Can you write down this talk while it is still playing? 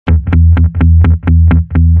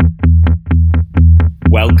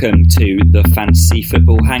Welcome to the Fantasy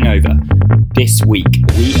Football Hangover. This week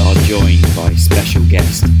we are joined by special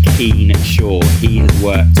guest Keane Shaw. He has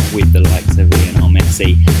worked with the likes of Lionel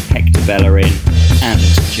Messi, Hector Bellerin and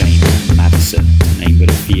James Maddison, to name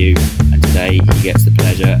but a few. And today he gets the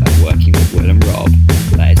pleasure of working with Will and Rob.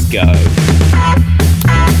 Let's go.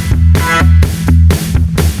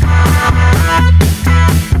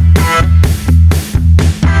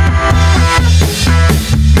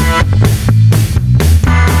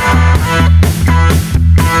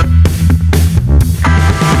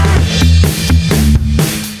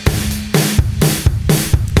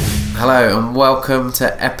 Hello and welcome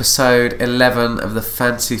to episode 11 of the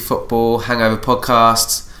Fantasy Football Hangover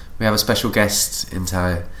podcast. We have a special guest in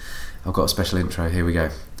tow. I've got a special intro, here we go.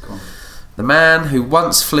 Cool. The man who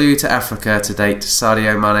once flew to Africa to date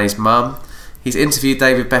Sadio Mane's mum. He's interviewed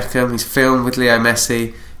David Beckham, he's filmed with Leo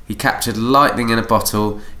Messi, he captured lightning in a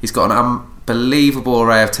bottle, he's got an unbelievable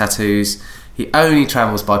array of tattoos, he only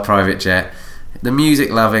travels by private jet. The music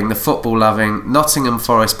loving, the football loving, Nottingham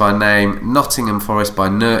Forest by name, Nottingham Forest by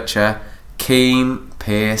nurture, Keane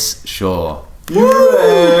Pearce Shaw.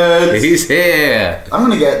 He's here. I'm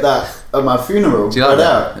going to get that at my funeral. Do you like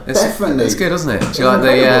that? Definitely. It's good, isn't it? Do you like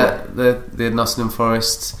the Nottingham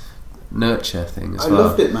Forest nurture thing as well? I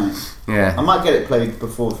loved it, mate. Yeah. I might get it played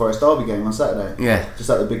before the Forest Derby game on Saturday. Yeah. Just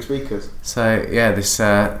like the big speakers. So, yeah, this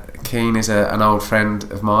Keane is an old friend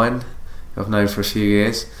of mine who I've known for a few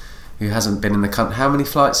years, who hasn't been in the country. How many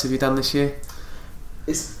flights have you done this year?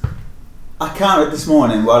 I counted this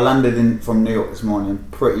morning. Well, I landed from New York this morning.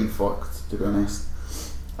 Pretty fucked, to be honest.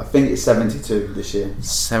 I think it's 72 this year.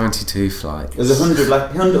 72 flights. There's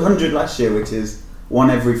 100 last year, which is one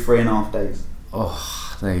every 3.5 days.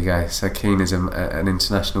 Oh, there you go. So Keane is an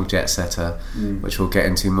international jet setter, which we'll get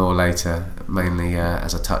into more later. Mainly,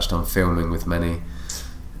 as I touched on, filming with many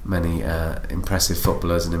impressive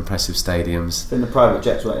footballers and impressive stadiums. I think the private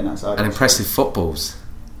jet's waiting outside. And impressive footballs.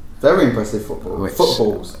 Very impressive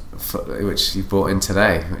footballs. Which you brought in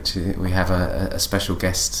today. Which we have a special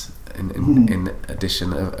guest in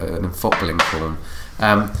addition of in footballing form.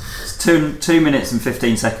 It's 2 minutes and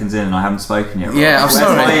 15 seconds in and I haven't spoken yet. Right? Yeah, I'm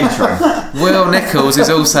sorry. My intro? Will Nichols is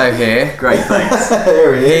also here. Great, thanks.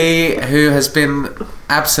 He who has been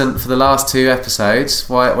absent for the last 2 episodes.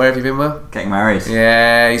 Where have you been, Will? Getting married.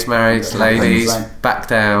 Yeah, he's married, ladies. Back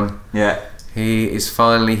down. Yeah. He is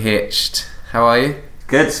finally hitched. How are you?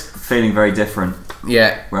 Good. Feeling very different.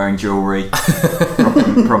 Yeah. Wearing jewellery.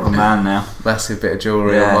 proper man now. Massive bit of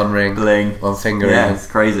jewellery on one ring. Bling. One finger. Yeah, it's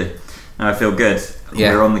crazy. No, I feel good.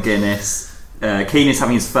 Yeah. We're on the Guinness. Keane is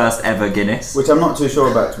having his first ever Guinness. Which I'm not too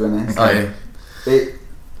sure about, to be honest. Okay.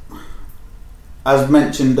 As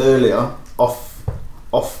mentioned earlier, off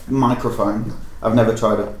microphone, I've never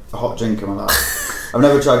tried a hot drink in my life. I've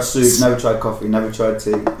never tried soup, never tried coffee, never tried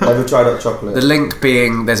tea, never tried hot chocolate. The link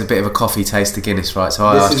being there's a bit of a coffee taste to Guinness, right? So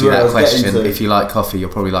I asked you that question. If you like coffee, you'll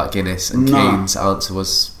probably like Guinness. And Keane's answer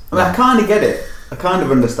was... I kind of get it. I kind of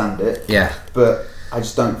understand it. Yeah. But I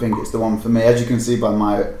just don't think it's the one for me. As you can see by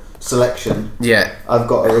my selection, yeah, I've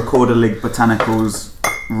got a Recorder League Botanicals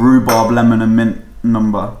Rhubarb, Lemon and Mint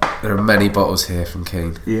number. There are many bottles here from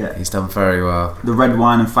Keane. Yeah. He's done very well. The red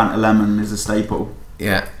wine and Fanta Lemon is a staple.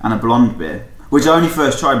 Yeah. And a blonde beer, which I only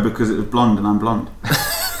first tried because it was blonde and I'm blonde.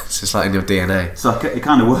 It's just like in your DNA. So it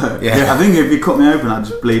kind of worked. Yeah. I think if you cut me open, I'd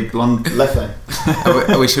just bleed blonde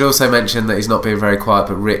leffe. We should also mention that he's not being very quiet,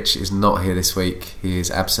 but Rich is not here this week. He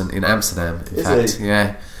is absent in Amsterdam, in fact. He?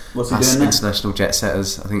 Yeah. What's he doing there? International jet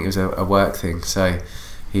setters. I think it was a work thing. So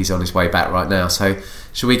he's on his way back right now. So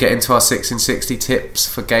should we get into our 6 in 60 tips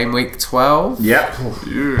for game week 12? Yep.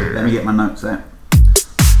 Yeah. Let me get my notes there.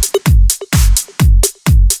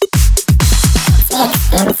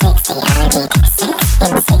 6 in 60, I repeat. 6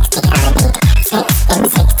 in 60, I repeat. 6 in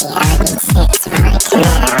 60, I repeat. 6 right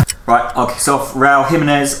now. Right, I'll kick us off. Raul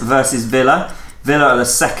Jimenez versus Villa. Villa are the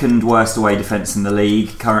second worst away defence in the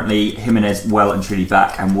league. Currently, Jimenez well and truly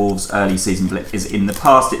back, and Wolves' early season blip is in the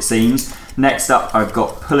past, it seems. Next up, I've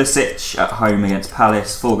got Pulisic at home against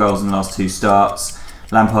Palace. 4 goals in the last 2 starts.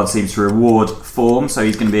 Lampard seems to reward form, so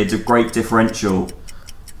he's going to be a great differential.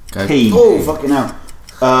 Keane. Oh, fucking hell.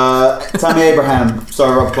 Tammy Abraham,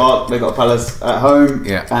 sorry Rob Clark, they got Palace at home,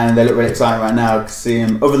 and they look really exciting right now to see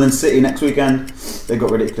him. Other than City next weekend, they've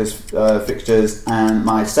got ridiculous fixtures. And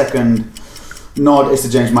my second nod is to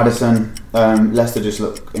James Maddison. Leicester just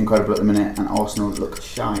look incredible at the minute, and Arsenal look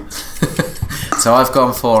shite. So I've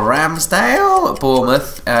gone for Ramsdale at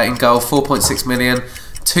Bournemouth in goal, 4.6 million,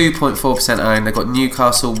 2.4% owned. They've got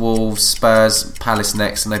Newcastle, Wolves, Spurs, Palace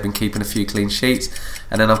next, and they've been keeping a few clean sheets.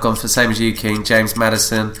 And then I've gone for the same as you, Keane, James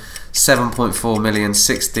Maddison, 7.4 million,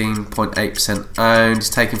 16.8% owned. He's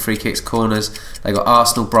taking free kicks, corners. They got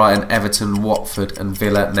Arsenal, Brighton, Everton, Watford, and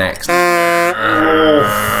Villa next.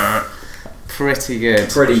 Pretty good.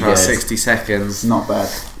 Pretty good. 60 seconds. Not bad.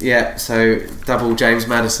 Yeah, so double James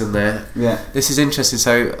Maddison there. Yeah. This is interesting.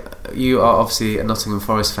 So you are obviously a Nottingham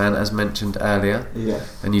Forest fan, as mentioned earlier. Yeah.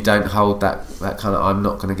 And you don't hold that kind of, I'm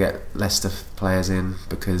not going to get Leicester players in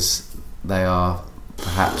because they are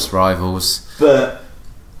perhaps rivals. But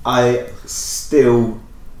I still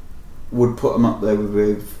would put them up there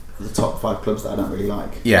with the top 5 clubs that I don't really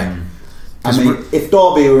like. Yeah. I mean, if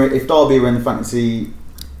Derby were in the fantasy,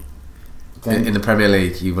 then in the Premier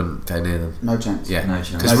League, you wouldn't go near them. no chance. Yeah, No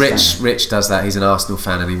chance. because Rich does that. He's an Arsenal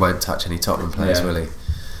fan and he won't touch any Tottenham players, Yeah. will he?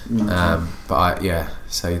 No chance.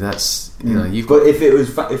 So that's you've But got. if it was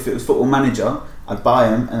Football Manager, I'd buy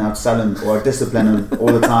them and I'd sell them, or I'd discipline them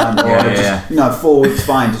all the time, or I'd just, 4 weeks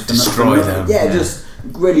fine, just for Destroy them. Yeah, just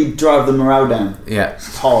really drive the morale down. Yeah,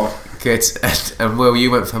 Hard. good. And Will, you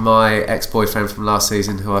went for my ex-boyfriend from last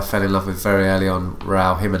season, who I fell in love with very early on,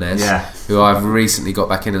 Raul Jimenez, who I've recently got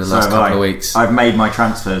back in the last couple of weeks. I've made my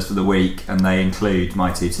transfers for the week, and they include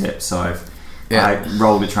my 2 tips. So I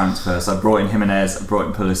rolled a transfer. So I brought in Jimenez, I brought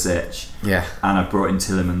in Pulisic, and I brought in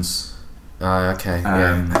Tillemans. Okay.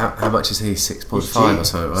 How much is he? 6.5 or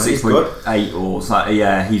something, right? 6.8 or something.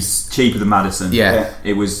 Yeah, he's cheaper than Maddison. Yeah.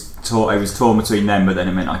 It was torn between them, but then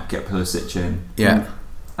it meant I could get Pulisic in. Yeah.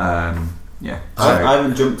 I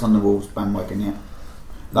haven't jumped on the Wolves bandwagon yet.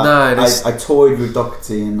 No, I toyed with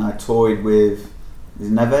Doherty and I toyed with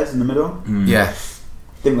Neves in the middle. Yeah.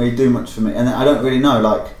 Didn't really do much for me, and I don't really know.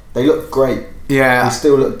 Like, they look great. Yeah. They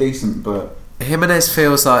still look decent, but Jimenez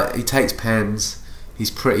feels like he takes pens. He's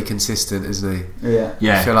pretty consistent, isn't he? yeah.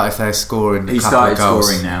 I feel like if they're scoring He a couple of started goals,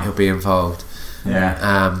 scoring now. he'll be involved.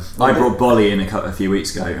 Yeah. I brought Bolly in a few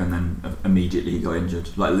weeks ago, and then immediately he got injured.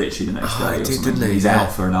 Like literally the next day. he or did, something. didn't he? He's Yeah.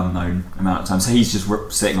 out for an unknown amount of time, so he's just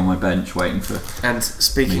sitting on my bench waiting for. And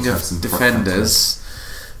speaking Need to of have some defenders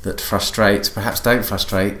that frustrate, perhaps don't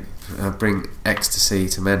frustrate, bring ecstasy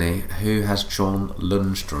to many, who has John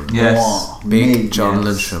Lundstrom? Yes. Wow. Big Me, John yes.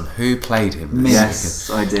 Lundstrom. Who played him? Me. Yes,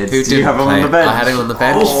 I did. Who Do you have him play on the bench? I had him on the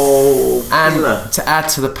bench. Oh, killer. And to add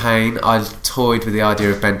to the pain, I toyed with the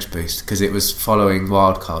idea of bench boost because it was following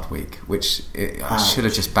wildcard week, which I should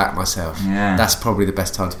have just backed myself. Yeah. That's probably the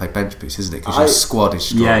best time to play bench boost, isn't it? Because your squad is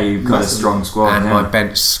strong. Yeah, you've got a strong squad. And yeah. my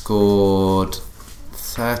bench scored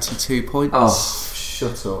 32 points. Oh,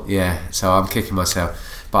 Shut up. Yeah, so I'm kicking myself.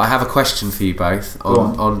 But I have a question for you both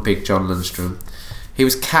on Big John Lundstrom. He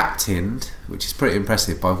was captained, which is pretty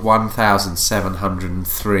impressive, by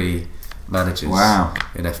 1,703 managers in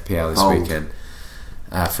FPL this weekend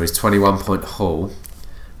for his 21-point haul.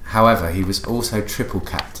 However, he was also triple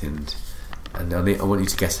captained. And I want you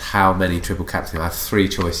to guess how many triple captained. I have 3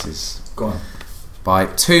 choices. Go on. By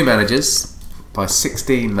 2 managers, by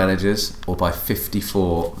 16 managers, or by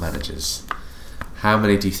 54 managers. How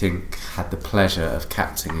many do you think had the pleasure of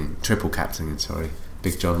triple captaining,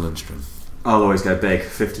 Big John Lundstrom? I'll always go big.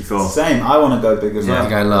 54. Same. I want to go big as well.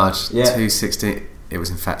 You're going large. Yeah. 216. It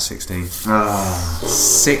was in fact 16.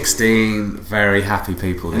 16 very happy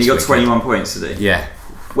people. And he got 21 points today. Yeah.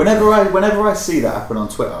 Whenever I see that happen on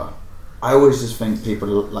Twitter, I always just think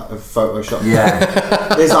people have photoshopped. Yeah.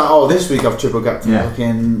 It's like, this week I've triple captained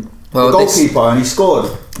fucking the goalkeeper and he scored.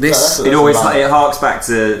 It always it harks back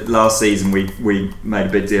to last season. We made a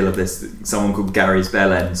big deal of this. Someone called Gary's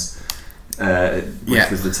Bellends, which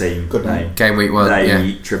was the team Good name. Game week 1.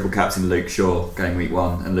 They triple captained Luke Shaw game week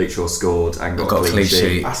 1, and Luke Shaw scored and got a clean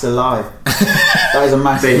sheet. That's a lie. That is a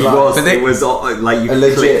massive lie. It was like you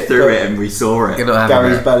clicked through it and we saw it.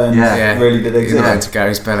 Gary's Bellends really did exist. You're not into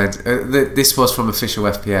Gary's Bellends. This was from official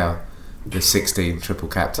FPL. The 16 triple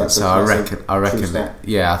captains. So I reckon.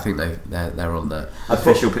 Yeah, I think they're on that.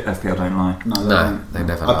 Official FPL don't lie. No, they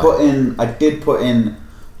never. I did put in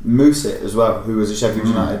Musit as well, who was a Sheffield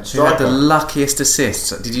United striker. He had the luckiest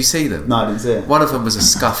assists. Did you see them? No, I didn't see it. One of them was a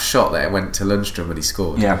scuff shot that went to Lundstrom and he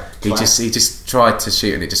scored. Yeah, he just tried to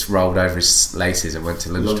shoot and it just rolled over his laces and went to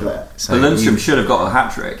Lundstrom. So Lundstrom should have got a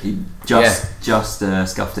hat trick. He just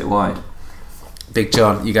scuffed it wide. Big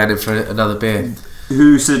John, you going in for another beer?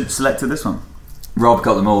 Who selected this one? Rob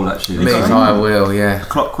got them all actually. Me, I will. Yeah.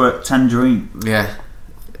 Clockwork Tangerine. Yeah.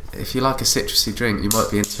 If you like a citrusy drink, you might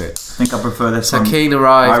be into it. I think I prefer this one. So Keane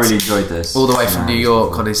arrived. I really enjoyed this. All the way from New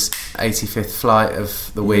York on his 85th flight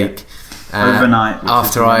of the week. Overnight.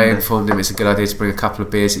 After I informed him it's a good idea to bring a couple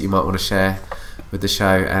of beers that you might want to share with the show,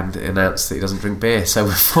 and announced that he doesn't drink beer, so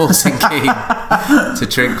we're forcing Keane to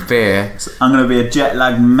drink beer. So I'm going to be a jet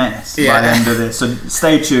lagged mess by the end of this. So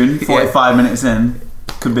stay tuned. 45 minutes in,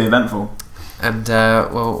 could be eventful. And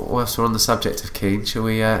well, whilst we're on the subject of Keane, shall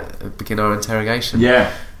we begin our interrogation?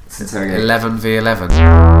 Yeah, let's interrogate. 11 v 11.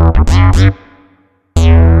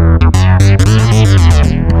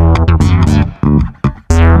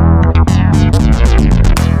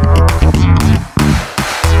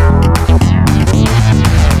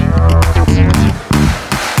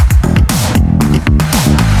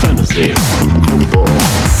 Fantasy football.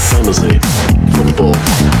 Fantasy football.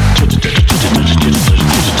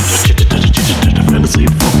 Fantasy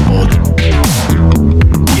football.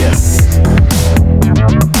 Yes.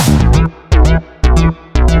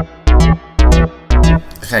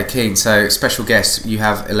 Okay, Keane, so special guest, you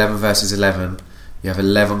have 11 versus 11. You have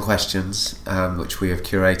 11 questions, which we have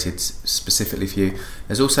curated specifically for you.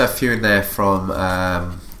 There's also a few in there from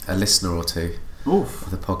a listener or two Oof.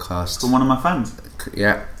 of the podcast. From one of my fans.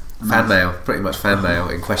 Yeah, fan mail, pretty much fan mail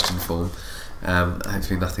in question form.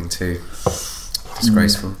 Hopefully nothing too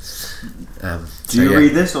disgraceful. Do you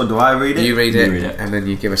read this or do I read it? You read it, and then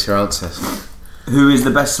you give us your answer. Who is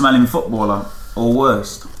the best smelling footballer or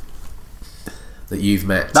worst? That you've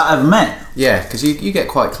met. That I've met. Yeah, because you get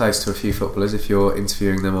quite close to a few footballers if you're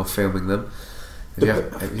interviewing them or filming them.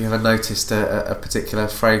 Have you ever noticed a particular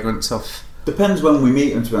fragrance of? Depends when we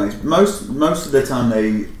meet them, to be honest. Most of the time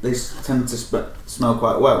they tend to smell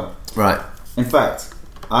quite well. Right. In fact,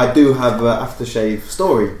 I do have an aftershave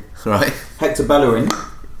story. Right. Hector Bellerin,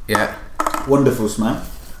 Yeah. wonderful smell,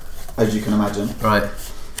 as you can imagine. Right.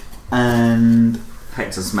 And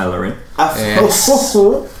Hector Smellerin.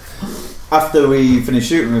 after we finished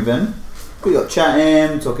shooting with him, we got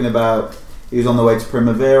chatting, talking about he was on the way to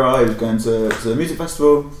Primavera, he was going to the music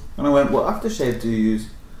festival, and I went, "What aftershave do you use?"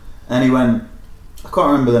 And he went, "I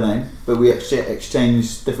can't remember the name, but we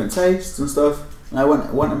exchanged different tastes and stuff." And I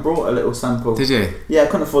went and brought a little sample. Did you? Yeah, I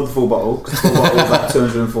couldn't afford the full bottle because the full bottle was like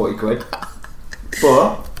 240 quid.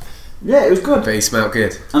 But yeah, it was good. But he smelled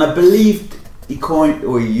good. And I believed he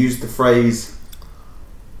used the phrase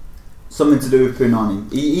something to do with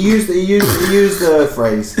punani. He used the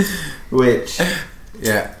phrase, which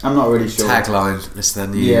Yeah. I'm not really sure. Tagline. This is the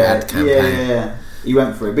new ad campaign. Yeah. He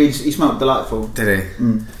went for it, but he smelled delightful. Did he?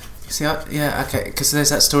 Mm. See, okay, because there's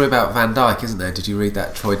that story about Van Dijk, isn't there? Did you read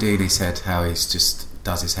that? Troy Deeney said how he's just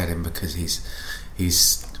does his head in because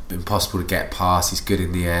he's impossible to get past. He's good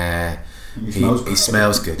in the air. He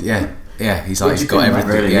smells good. Yeah. He's like he's got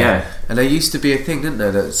everything. Really, yeah. And there used to be a thing, didn't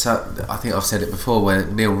there? That I think I've said it before. Where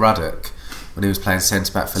Neil Ruddock, when he was playing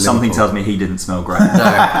centre back for Something Liverpool, tells me he didn't smell great.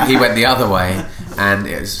 No, he went the other way, and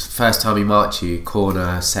it was the first time he marked you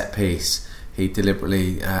corner set piece. He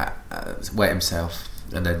deliberately wet himself.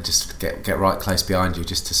 And then just get right close behind you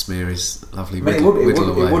just to smear his lovely whittle away.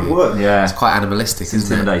 It would work. Yeah, it's quite animalistic, it's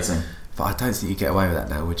isn't intimidating. it? But I don't think you get away with that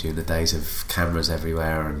now, would you? In the days of cameras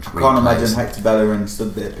everywhere and I can't imagine Hector Bellerin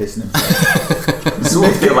stood there pissing himself. I sort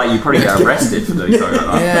of feel like you probably get arrested for doing something like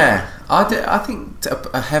that. Yeah, I think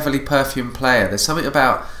a heavily perfumed player. There's something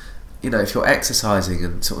about, if you're exercising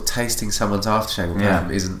and sort of tasting someone's aftershave or perfume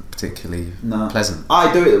isn't particularly pleasant.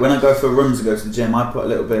 I do it when I go for runs to go to the gym. I put a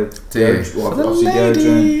little bit of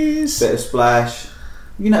deodorant, bit of splash.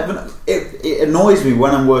 It annoys me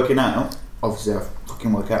when I'm working out. Obviously, I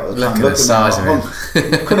fucking work out all the time. Look at the size of him.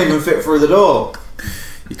 Couldn't even fit through the door.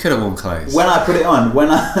 You could have worn clothes. When I put it on,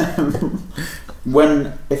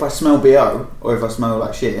 if I smell BO or if I smell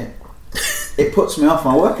like shit, it puts me off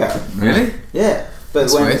my workout. Really? Yeah. But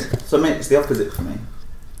That's weird. So it's the opposite for me.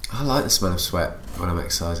 I like the smell of sweat when I'm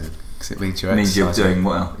exercising because it means you're It means exercising. you're doing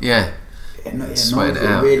well. Yeah. Sweating it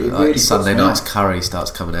out. Like Sunday night's curry starts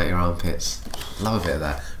coming out your armpits. Love a bit of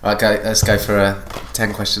that. Right, let's go for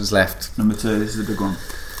 10 questions left. Number 2, this is a big one.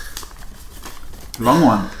 Long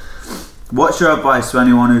one. What's your advice to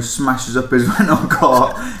anyone who smashes up his rental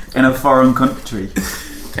car in a foreign country?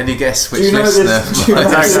 Can you guess which Do you know listener? this? Do you I know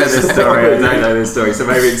don't know this this story. I don't know this story. So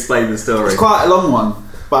maybe explain the story. It's quite a long one,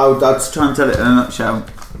 but I'll just try and tell it in a nutshell.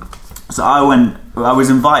 So I was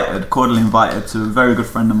cordially invited to a very good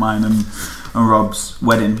friend of mine and Rob's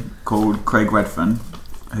wedding called Craig Redfern,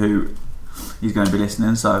 who he's going to be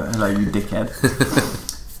listening, so hello you dickhead.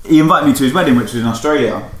 He invited me to his wedding, which was in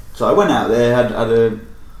Australia. So I went out there, I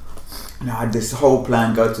had this whole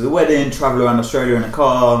plan: go to the wedding, travel around Australia in a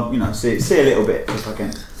car, see a little bit if I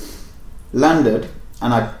can. Landed,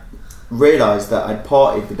 and I realised that I'd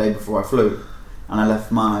partied the day before I flew, and I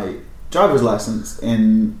left my driver's license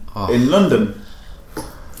in London.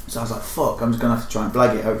 So I was like, "Fuck! I'm just gonna have to try and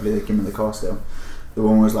blag it. Hopefully they give me the car still." The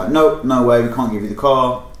woman was like, "No, no way, we can't give you the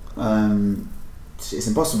car. It's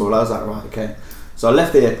impossible." I was like, "Right, okay." So I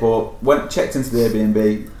left the airport, checked into the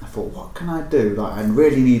Airbnb. I thought, what can I do? Like, I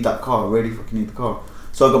really need that car. I really fucking need the car.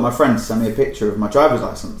 So I got my friend to send me a picture of my driver's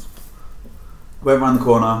license. went round the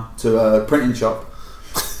corner to a printing shop,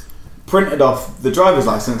 printed off the driver's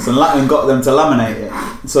license and got them to laminate it.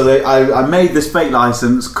 So I made This fake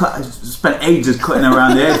license, spent ages cutting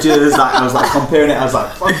around the edges. I was like comparing it. I was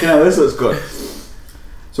like, fucking hell, this looks good.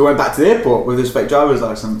 So I went back to the airport with this fake driver's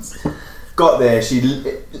license. Got there,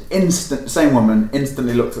 same woman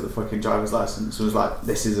instantly looked at the fucking driver's license and was like,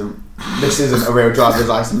 this isn't a real driver's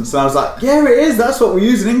license. And I was like, yeah, it is. That's what we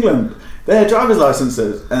use in England. They're driver's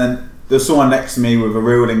licenses. And then there was someone next to me with a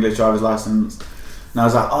real English driver's license. And I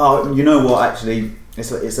was like, oh, you know what? Actually,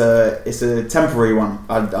 it's a temporary one.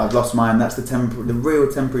 I've lost mine. That's the real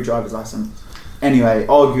temporary driver's license. Anyway,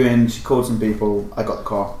 arguing. She called some people. I got the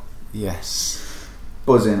car. Yes.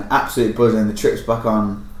 Buzzing, absolutely buzzing. The trip's back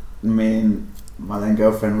on. Me and my then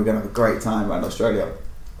girlfriend, we're gonna have a great time around Australia.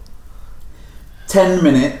 10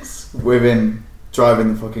 minutes within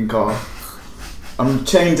driving the fucking car, I'm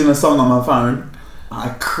changing a song on my phone. I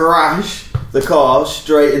crash the car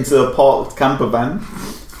straight into a parked camper van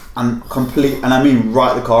and I mean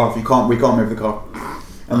right the car off. We can't move the car.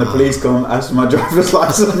 And the police come, ask for my driver's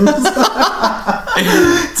license.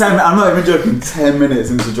 10 I'm not even joking. 10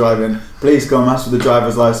 minutes into driving, police come, ask for the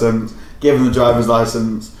driver's license. Give them the driver's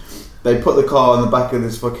license. They put the car on the back of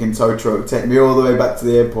this fucking tow truck, take me all the way back to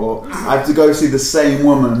the airport. I have to go see the same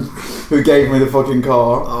woman who gave me the fucking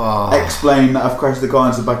car, explain that I've crashed the car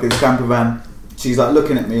into the back of this camper van. She's like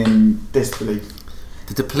looking at me in disbelief.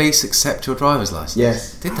 Did the police accept your driver's license?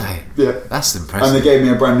 Yes. Did they? Yeah. That's impressive. And they gave me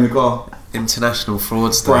a brand new car. International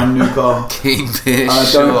fraudster. Brand new car. Keane Pearce.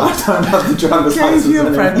 I don't have the driver's license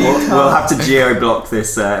anymore. We'll have to geo-block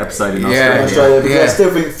this episode in Australia, because I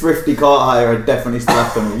still think Thrifty Car Hire are definitely still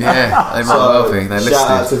after me. Yeah, they might well be. They're listed. Shout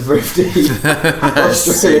out to Thrifty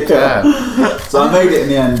Australia. So I made it in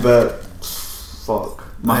the end, but fuck.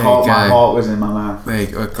 My heart was in my mouth. There you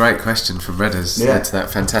go. A great question from Redders to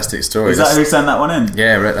that fantastic story. Is that who sent that one in?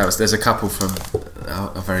 Yeah, there's a couple from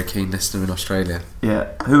a very keen listener in Australia.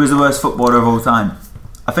 Yeah. Who was the worst footballer of all time?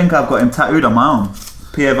 I think I've got him tattooed on my arm.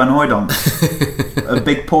 Pierre Van Hooijdonk. A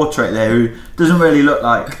big portrait there who doesn't really look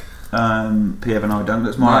like Pierre Van Hooijdonk.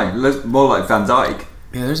 Looks more like Van Dijk.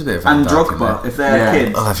 Yeah, there's a bit of Van and Dijk Drogba, if they're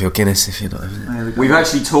kids. I'll have your Guinness if you're not having it. We've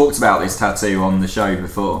actually talked about this tattoo on the show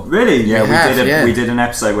before. Really? Yeah, we did an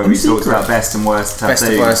episode where we talked about best and worst tattoos.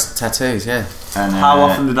 Best and worst tattoos, yeah. And how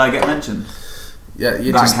often did I get mentioned? Yeah,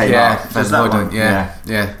 you That just came up. Van Hooijdonk,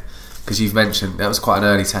 yeah. Because you've mentioned that was quite an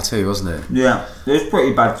early tattoo, wasn't it? Yeah, it was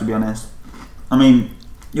pretty bad to be honest. I mean,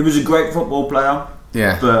 he was a great football player.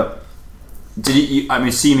 Yeah, but I'm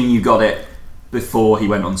assuming you got it before he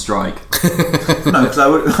went on strike. No, because I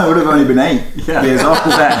would have only been 8 years old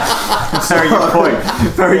then. Very good point.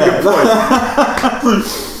 Very good point.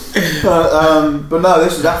 But no,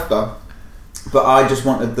 this was after. But I just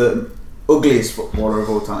wanted the ugliest footballer of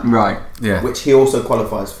all time. Right. Yeah. Which he also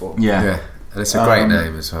qualifies for. Yeah. And it's a great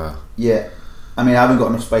name as well. Yeah. I mean, I haven't got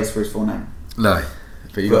enough space for his full name. No.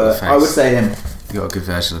 But you got the face. I would say him. You got a good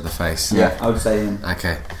version of the face. Yeah, I would say him.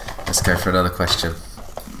 Okay. Let's go for another question.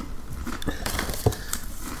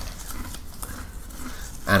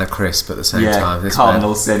 And a crisp at the same time. This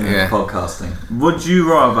cardinal sin of podcasting. Would you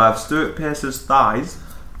rather have Stuart Pearce's thighs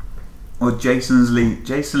or Jason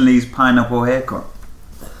Lee's pineapple haircut?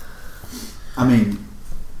 I mean,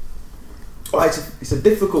 it's a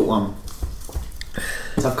difficult one.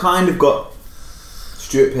 So I've kind of got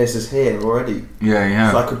Stuart Pearce's hair already.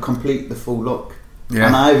 Yeah. So I could complete the full look. Yeah.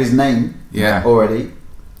 And I have his name already.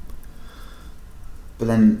 But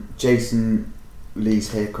then Jason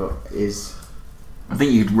Lee's haircut is... I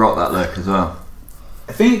think you'd rock that look as well.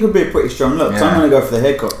 I think it could be a pretty strong look, so I'm going to go for the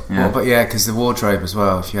haircut. Yeah. Well, but because the wardrobe as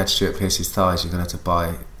well, if you had Stuart Pearce's thighs, you're going to have to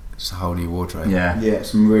buy just a whole new wardrobe. Yeah,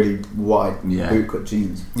 some really wide bootcut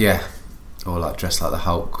jeans. Yeah. Or like dressed like the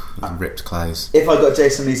Hulk with ripped clothes. If I got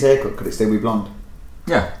Jason Lee's haircut, could it still be blonde?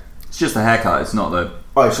 Yeah. It's just the haircut, it's not the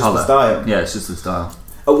it's colour. Just the style. Yeah, it's just the style.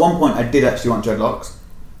 At one point I did actually want dreadlocks.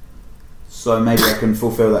 So maybe I can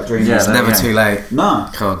fulfil that dream. Yeah, it's never too late. No.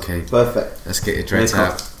 Can't keep. Perfect. Let's get your dreads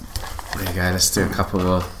out. There you go, let's do a couple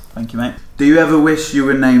more. Thank you, mate. Do you ever wish you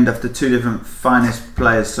were named after 2 different finest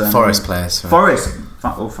players? Forest players. Sorry. Forest.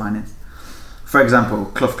 All finest. For example,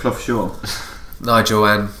 Clough Shaw. Nigel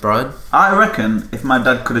and Brian. I reckon if my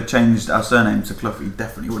dad could have changed our surname to Clough, he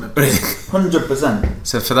definitely would have. 100%.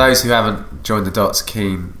 So for those who haven't joined the dots,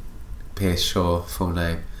 Keane Pearce Shaw, full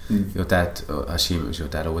name. Your dad, I assume it was your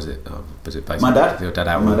dad, or was it basically my dad? Your dad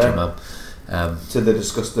outruled your mum. To the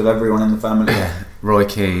disgust of everyone in the family. Yeah. Roy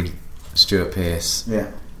Keane, Stuart Pearce.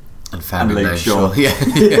 Yeah. And family name Shaw. Yeah.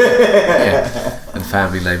 And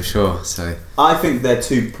family name Shaw. So I think they're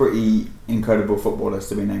 2 pretty incredible footballers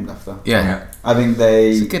to be named after. Yeah. I think they...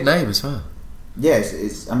 It's a good name as well.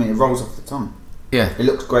 Yes, I mean, it rolls off the tongue. Yeah. It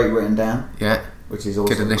looks great written down. Yeah. Which is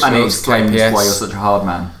awesome. Good initials. And it explains KPS. why you're such a hard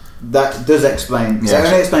man. That does explain. Yeah. It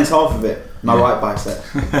only explains half of it. My right bicep.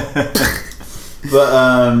 But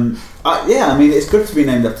I mean, it's good to be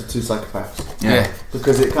named after two psychopaths. Yeah.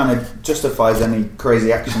 Because it kind of justifies any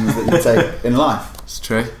crazy actions that you take in life. It's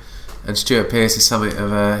true. And Stuart Pearce is something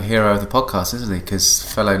of a hero of the podcast, isn't he? Because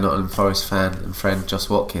fellow Nottingham Forest fan and friend Joss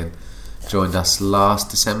Watkin joined us last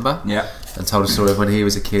December. Yeah. And told a story of when he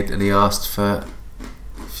was a kid and he asked for,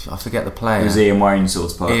 I forget the player. It was Ian Wayne's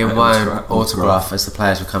autograph. Ian Wayne autograph as the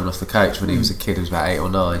players were coming off the coach when he was a kid. He was about 8 or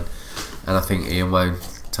 9, and I think Ian Wayne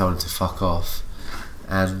told him to fuck off.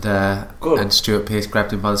 And Stuart Pearce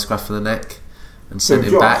grabbed him by the scruff of the neck and sent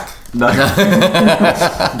him back. No.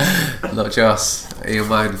 Not Joss. Ian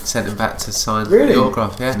Wayne sent him back to sign Really? the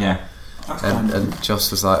autograph. Yeah. Yeah. And Joss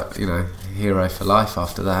was like, hero for life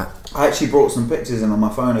after that. I actually brought some pictures in on my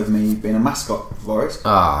phone of me being a mascot for Forest.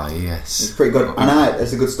 Ah, yes. It's pretty good. And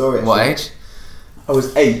it's a good story. Actually. What age? I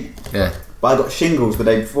was 8. Yeah. But I got shingles the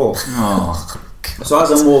day before. Oh. So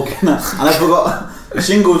as I'm walking out, and I forgot the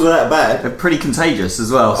shingles were that bad. They're pretty contagious as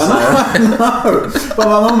well. So. I know. But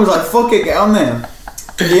my mum was like, fuck it, get on there.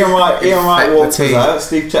 Ian Wright walked us out.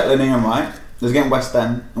 Steve Chetland, Ian Wright. They was against West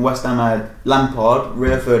Ham. And West Ham had Lampard,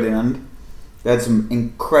 Rio Ferdinand. They had some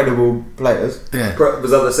incredible players. Yeah.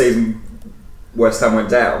 Was that the season West Ham went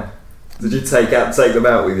down? Did you take them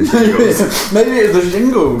out with your shingles? Maybe it was the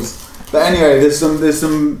shingles. But anyway, there's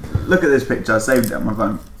some. Look at this picture. I saved it on my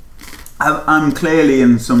phone. I'm clearly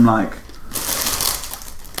in some like.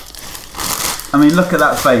 I mean, look at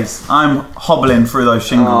that face. I'm hobbling through those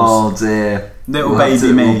shingles. Oh dear. Little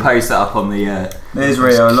baby me. We'll post that up on the. There's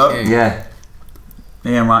Rio. Look. Yeah.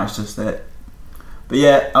 Ian Wright's just it. But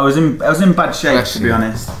yeah, I was in bad shape, to be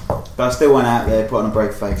honest. But I still went out there, put on a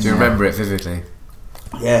brave face. Do you remember it vividly?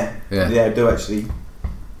 Yeah. Yeah. Yeah, I do actually.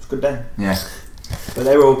 It's a good day. Yeah. But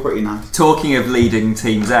they were all pretty nice. Talking of leading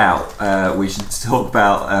teams out, we should talk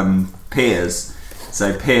about Piers.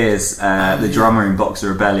 So Piers, the drummer in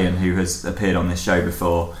Boxer Rebellion, who has appeared on this show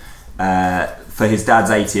before, for his dad's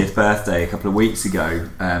 80th birthday a couple of weeks ago,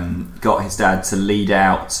 got his dad to lead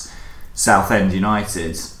out Southend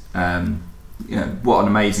United. What an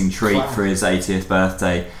amazing treat for his 80th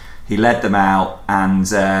birthday. He led them out and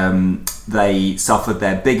they suffered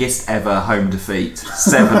their biggest ever home defeat,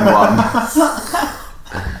 7-1.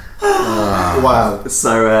 Wow.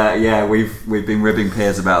 So we've been ribbing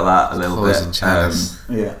Piers about that a little Poison bit. chalice.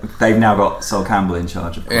 Yeah. They've now got Sol Campbell in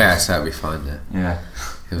charge of course. Yeah, so that'll be fine. Yeah.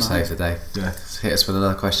 He'll save the day. Yeah. Hit us with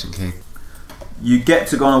another question, Keane. You get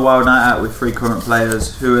to go on a wild night out with 3 current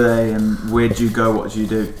players. Who are they, and where do you go? What do you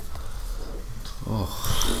do?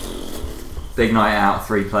 Big night out,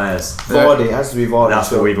 3 players. Vardy, it has to be Vardy.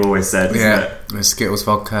 That's what we've always said, isn't it? There's Skittles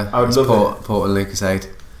vodka. I would There's love Port and Lucasade.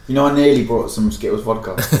 You know, I nearly brought some Skittles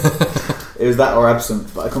vodka. It was that or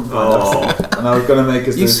absinthe, but I couldn't find absinthe. And I was going to make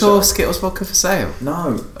us You do a saw shot. Skittles vodka for sale?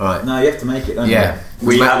 No. Alright. No, you have to make it, don't Yeah.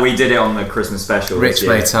 We did it on the Christmas special. Rich this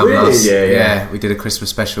year. made some Really? last. Yeah. We did a Christmas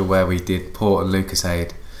special where we did Port and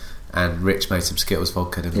Lucasade, and Rich made some Skittles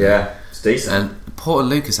vodka. Didn't we? Yeah, it's decent. And Port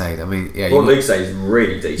and Lucasade. I mean, yeah. Port Lucasade is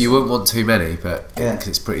really decent. You wouldn't want too many, but Yeah. because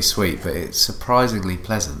it's pretty sweet, but it's surprisingly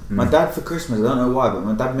pleasant. My dad for Christmas, I don't know why, but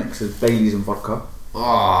my dad mixes Baileys and vodka.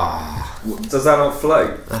 Oh, Does that not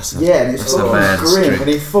float? that's a, Yeah, and it's that's a fucking man's grim, drink. and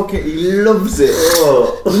he loves it.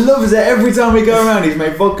 Loves it. Every time we go around, he's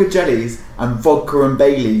made vodka jellies and vodka and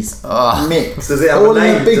Baileys Oh. mixed. Does it have all a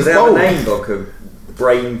name? in a big Does it bowl. have a name, vodka?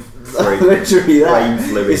 Brain fruit. Literally that. Brain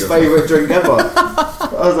fluid. His favourite drink ever. I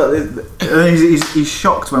was like, this He's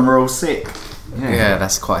shocked when we're all sick. Yeah,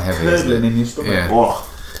 that's quite heavy. Isn't curdling it? in your stomach. Yeah. Oh.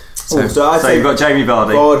 So I'd So say you've got Jamie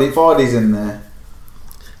Vardy. Vardy's in there.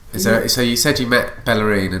 So you said you met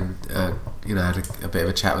Bellerin and had a bit of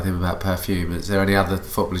a chat with him about perfume. Is there any other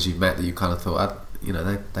footballers you've met that you kind of thought,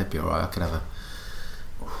 they'd be alright? I could have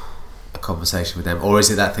a conversation with them, or is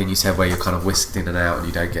it that thing you said where you're kind of whisked in and out and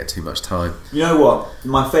you don't get too much time? You know what?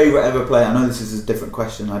 My favourite ever player, I know this is a different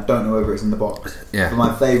question, I don't know whether it's in the box, Yeah. but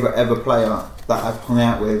my favourite ever player that I've hung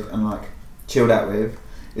out with and like chilled out with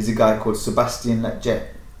is a guy called Barton and Lletget.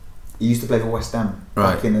 He used to play for West Ham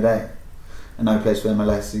back in the day, and now he plays for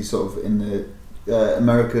MLS. He's sort of in the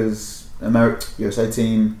USA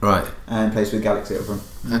team, Right. and plays with Galaxy up front.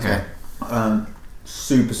 Okay.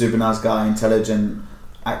 Super nice guy, intelligent,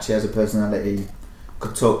 actually has a personality,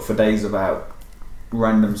 could talk for days about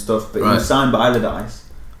random stuff, but he was signed by Allardyce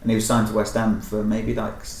and he was signed to West Ham for maybe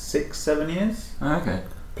like 6-7 years. Oh, okay.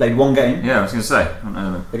 Played one game Yeah, I was going to say. I don't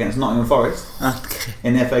know. against Nottingham Forest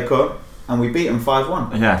in the FA Cup and we beat them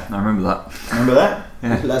 5-1. Yeah, I remember that. Remember that?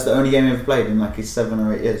 Yeah. That's the only game he ever played in like his 7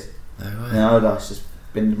 or 8 years. No way. And Allardyce just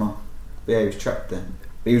binned him off. But yeah, he was trapped then.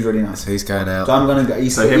 But he was really nice. So he's going out. So I'm going to go.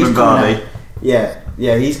 So him and Vardy.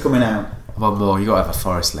 Yeah, he's coming out. One more. You got to have a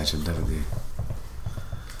Forest legend, haven't you?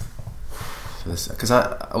 Because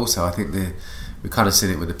I think we kind of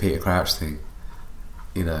seen it with the Peter Crouch thing.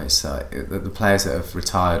 You know, it's the players that have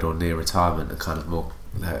retired or near retirement are kind of more.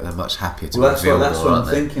 They're much happier to reveal that's more, what I'm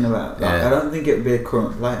thinking about. Like, Yeah. I don't think it would be a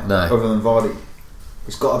current player other than Vardy.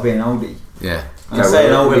 It's got to be an oldie. Yeah. And say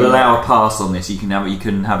an oldie. We'll allow a pass on this. You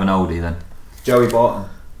couldn't have an oldie then. Joey Barton.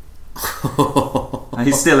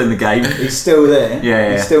 He's still in the game. He's still there.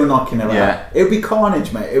 Yeah. He's still knocking about. Yeah. It'll be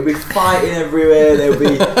carnage, mate. It'll be fighting everywhere. There'll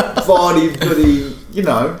be Vardy bloody,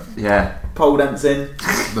 Yeah. pole dancing.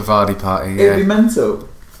 The Vardy party. It'll be mental.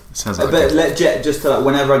 Sounds I like bet Lletget just to,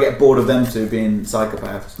 whenever I get bored of them two being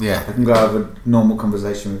psychopaths, Yeah. I can go have a normal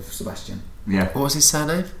conversation with Sebastian. Yeah. What was his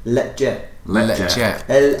surname? Lletget. Lletget.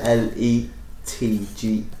 Lletget.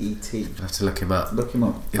 I have to look him up. Look him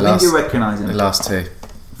up. The I last- think you recognise him. The last two.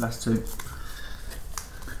 Last two.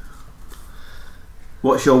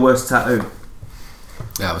 What's your worst tattoo?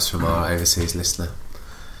 That was from our overseas listener.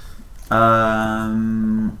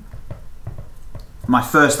 My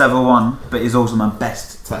first ever one, but is also my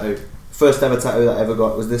best. Tattoo. First ever tattoo that I ever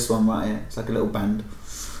got was this one right here. It's like a little band.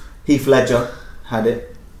 Heath Ledger had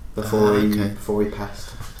it before he passed.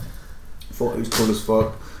 Thought it was cool as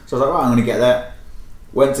fuck. So I was like, right, I'm gonna get that.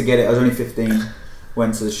 Went to get it. I was only 15.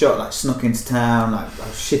 Went to the shop, like snuck into town. Like I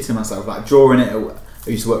was shitting myself, like drawing it. I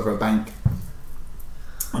used to work for a bank.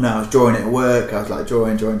 And I was drawing it at work. I was like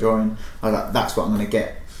drawing. I was like, that's what I'm gonna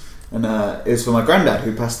get. And it was for my granddad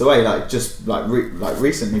who passed away, like just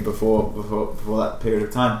recently before that period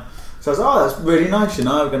of time. So I was like, oh, that's really nice, I'm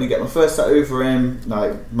going to get my first tattoo for him.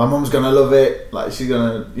 Like my mum's going to love it. Like she's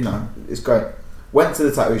going to, it's great. Went to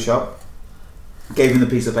the tattoo shop, gave him the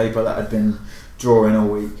piece of paper that I'd been drawing all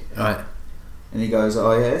week. Right. And he goes,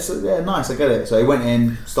 oh yeah, nice, I get it. So he went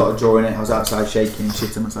in, started drawing it. I was outside shaking,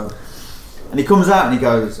 shitting myself. And he comes out and he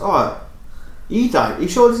goes, oh, you died. Are you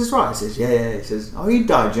sure this is right? I says, yeah. He says, oh, you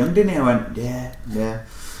died young, didn't you? I went, yeah.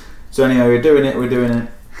 So anyway, we're doing it.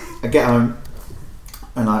 I get home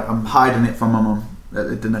and I'm hiding it from my mum at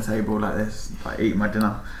the dinner table like this, like eating my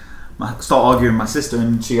dinner. I start arguing with my sister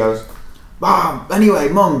and she goes, anyway,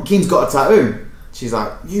 Mum, Keane's got a tattoo. She's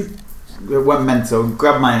like, you went mental,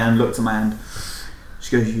 grabbed my hand, looked at my hand.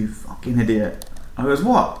 She goes, you fucking idiot. I goes,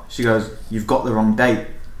 what? She goes, you've got the wrong date.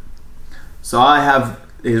 So I have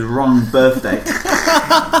his wrong birthday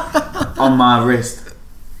on my wrist.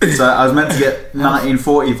 So I was meant to get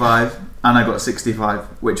 1945 and I got 65,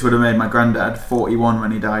 which would have made my granddad 41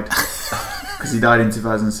 when he died, because he died in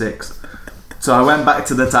 2006. So I went back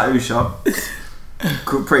to the tattoo shop,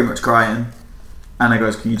 pretty much crying, and I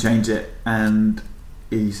goes, can you change it? And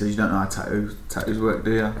he says, you don't know how tattoos work,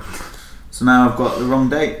 do you? So now I've got the wrong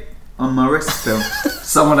date on my wrist still.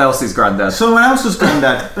 Someone else's granddad. Someone else's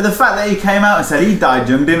granddad. But the fact that he came out and said he died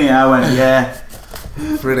young, didn't he? I went, yeah.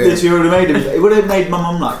 Brilliant. It would have made my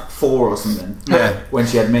mum like 4 or something. Yeah. When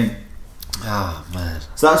she had me. Oh man.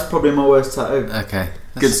 So that's probably my worst tattoo. Okay.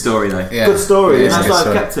 Good story though. Yeah. Good story. It And is a that's good why I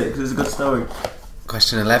story. kept it, because it's a good story.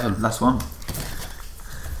 Question 11. Last one.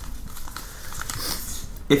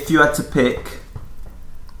 If you had to pick,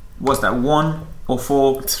 what's that, 1 or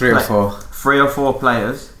 4? 3 or 4. 3 or 4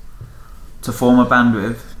 players to form a band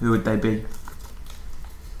with, who would they be?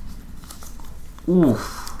 Ooh.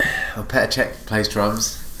 Well, Petr Cech plays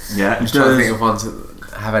drums. Yeah. I'm trying to think of ones that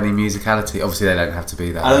have any musicality. Obviously, they don't have to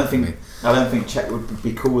be that. I don't think Czech would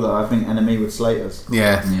be cool though. I think Enemy would slate us.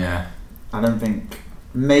 Yeah. I don't think.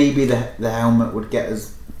 Maybe the helmet would get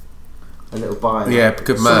us a little by. Yeah,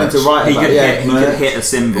 good Something merch. to write He about. could Yeah, hit a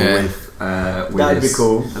cymbal Yeah. with That'd be his-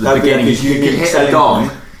 cool. At the That'd be beginning, like his you could unique hit a selling gong.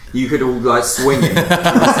 point. You could all like swing it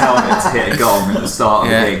from his helmet to hit a gong at the start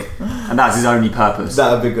of Yeah. the gig, and that's his only purpose.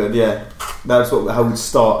 That would be good. Yeah, that's how we'd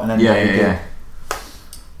start and then Yeah.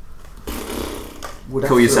 Would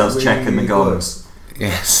Call have to yourselves look Czech and the really Gongs.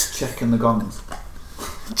 Yes. good. Czech and the Gongs.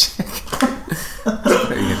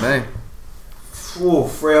 Pretty good name.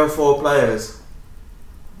 3 or 4 players.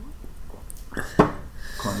 Come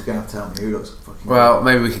on, you're gonna have to tell me who looks fucking. Well,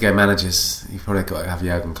 maybe we could go managers. You've probably got to have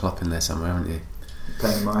Jurgen Klopp in there somewhere, haven't you?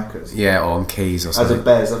 Playing maracas. Yeah, or on keys or As a something.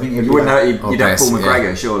 Bez, I think You wouldn't have, Or you'd have Paul Bess, yeah.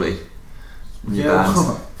 McGregor, surely. In your Yeah, band.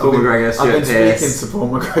 well, Paul McGregor, I've Stuart been Pearce. speaking to Paul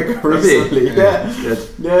McGregor Have you? recently. Yeah. Good.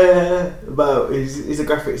 Yeah. About he's a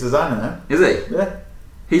graphics designer now. Is he? Yeah.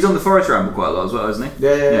 He's on the Forest Ramble quite a lot as well, isn't he?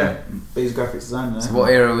 Yeah. But he's a graphics designer now. So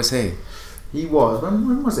what era was he? He was.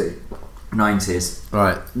 When was he? 90s.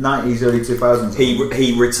 Right. 90s, early 2000s.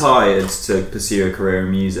 He retired to pursue a career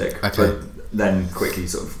in music, Okay. but then quickly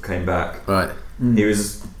sort of came back. Right. He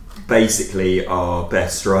was basically our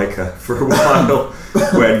best striker for a while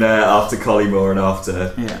when after Collymore and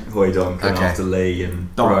after Hoydonk and after Lee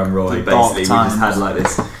and Brian Roy. Basically, we just had like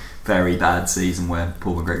this very bad season where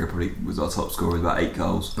Paul McGregor probably was our top scorer with about 8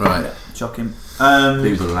 goals. Right. Shocking.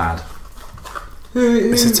 He was a lad.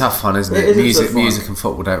 It's a tough one, isn't it? Music and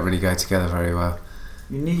football don't really go together very well.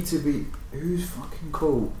 You need to be... Who's fucking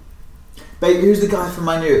cool? Babe, who's the guy from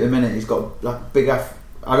Man U at the minute? He's got like big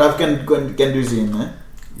I'd have Guendouzi in there.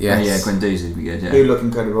 Yes. Yeah, Guendouzi would be good, He would look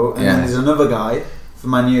incredible. And then there's another guy for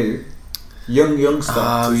Man U, youngster,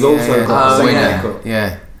 who's also got the same haircut.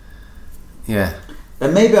 Yeah.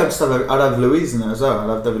 Then maybe I'd have Louise in there as well. I'd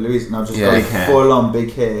have David Luiz and I'd just go full on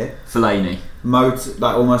big hair. Fellaini.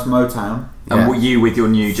 Like almost Motown. And you with your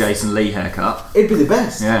new Jason Lee haircut. It'd be the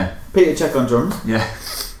best. Yeah. Peter Cech on drums. Yeah.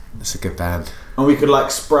 That's a good band. And we could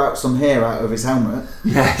like sprout some hair out of his helmet.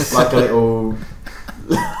 Yes. Like a little...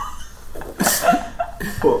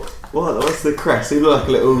 What's the crest? He looked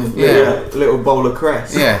like a little bowl of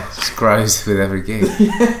crest. Yeah, it just grows with every gig.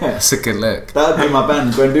 That's a good look. That would be my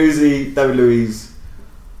band. Guendouzi, David Luiz.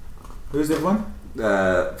 Who's the other one?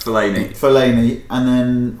 Fellaini. And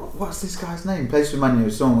then what's this guy's name? Plays for Man U.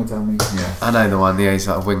 Someone will tell me. Yeah, I know the one. Yeah, he's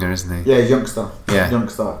like a winger, isn't he? Yeah, he's youngster. Yeah,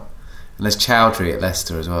 youngster. And there's Chowdhury at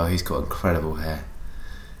Leicester as well. He's got incredible hair.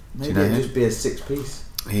 Maybe it'd just be a 6-piece.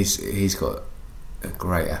 He's got a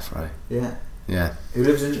great afro. Yeah. Yeah. He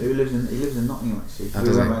lives in Nottingham actually.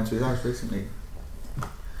 We went round to his house recently.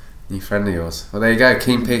 New friend of yours. Well, there you go.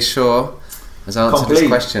 Keane Peace Shaw has answered this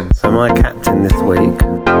question. So my captain this week. Who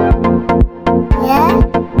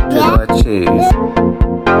do I choose?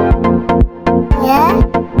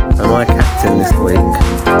 So my captain this week. Who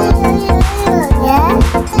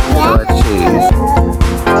do I choose?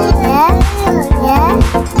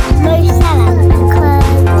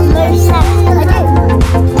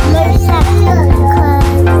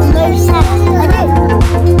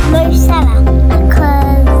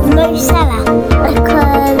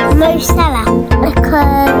 Mo Salah.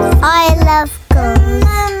 I love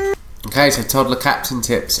goals. Okay, so toddler captain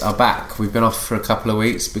tips are back. We've been off for a couple of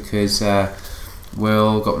weeks because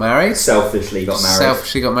Will got married. Selfishly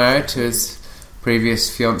got married to his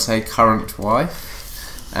previous fiancée, current wife.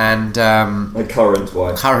 And my current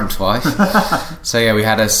wife. So yeah, we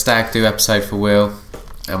had a stag do episode for Will,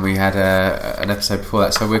 and we had an episode before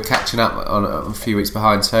that. So we're catching up on a few weeks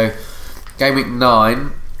behind. So game week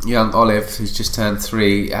 9, young Olive, who's just turned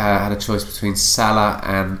 3, had a choice between Salah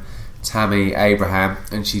and Tammy Abraham,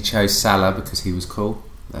 and she chose Salah because he was cool.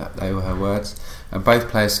 They were her words. And both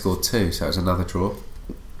players scored 2, so it was another draw.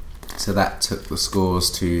 So that took the scores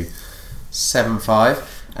to 7-5.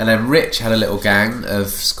 And then Rich had a little gang of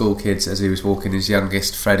school kids as he was walking his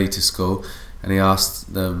youngest Freddie to school, and he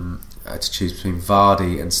asked them to choose between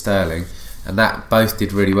Vardy and Sterling, and that both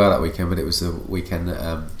did really well that weekend. But it was the weekend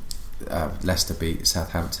that Leicester beat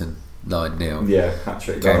Southampton 9-0. Yeah,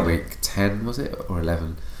 hat-trick. Game week 10 was it, or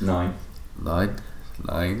 11? 9.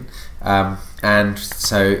 And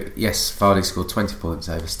so yes, Vardy scored 20 points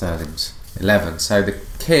over Sterling's 11. So the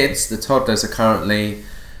kids, the toddlers, are currently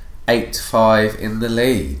 8-5 in the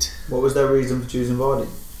lead. What was their reason for choosing Vardy?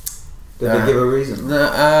 Did they give a reason?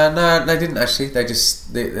 No, they didn't actually. I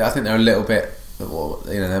think they're a little bit,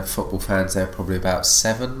 they're football fans. They're probably about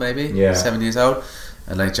 7, maybe 7 years old,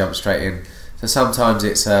 and they jump straight in. So sometimes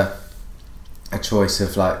it's a choice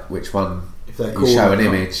of like which one you show an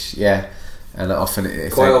image, and often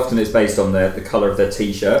often it's based on the colour of their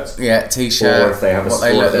t-shirt. Yeah, t-shirt. Or if they have a what score,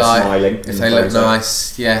 they look they're like, smiling. if they look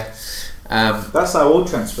nice, that's how all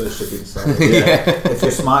transfers should be decided. If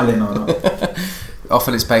you're smiling or not.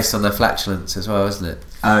 Often it's based on their flatulence as well, isn't it?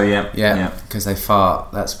 Oh yeah, because they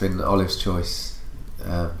fart. That's been Olive's choice.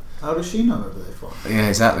 How does she know whether they fart? Yeah,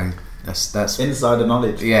 exactly. That's insider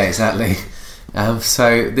knowledge. Yeah, exactly.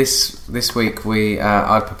 So this week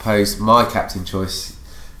I proposed my captain choice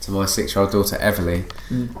to my 6-year-old daughter Everly,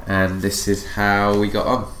 and this is how we got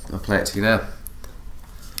on. I'll play it to you now.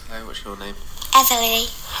 Hello, what's your name? Everly.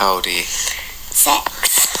 How old are you?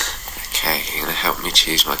 6. Okay, you're going to help me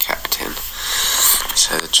choose my captain.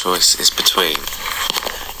 So the choice is between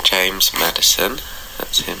James Maddison,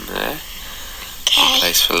 that's him there, Okay.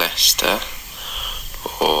 plays for Leicester,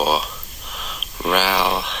 or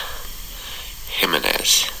Raul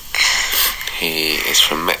Jimenez. He is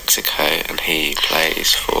from Mexico and he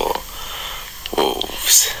plays for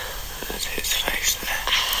Wolves. That's his face there.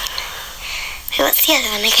 What's the other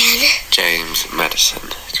one again? James Maddison. Do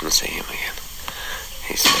you want to see him again?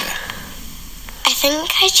 He's there. I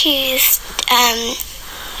think I choose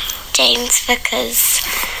James because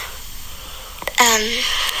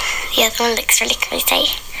the other one looks really cozy.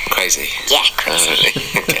 Crazy. Yeah,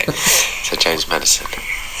 crazy. Okay. So James Maddison.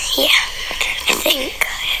 Yeah, Okay. I think.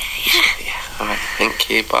 Yeah. Alright, thank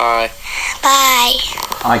you. Bye. Bye.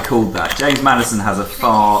 I called that. James Maddison has a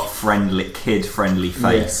far kid-friendly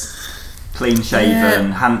face. Clean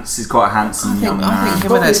shaven, is quite a handsome young man. I think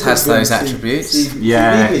Jimenez has those attributes.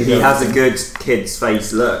 Yeah, he has a good kid's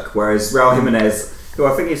face look, whereas Raul Jimenez, who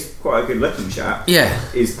I think is quite a good looking chap,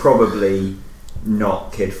 is probably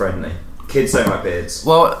not kid friendly. Kids don't like beards.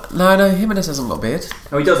 Well, no, Jimenez hasn't got a beard.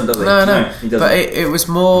 Oh, he doesn't, does he? No, he doesn't. But it was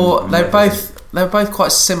more. They were both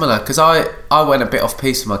quite similar because I went a bit off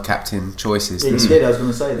piece with my captain choices. Yeah, you did. I was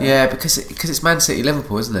going to say that. Yeah, because it's Man City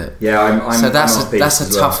Liverpool, isn't it? Yeah, I'm so that's off piece a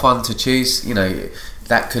as tough well. one to choose. You know,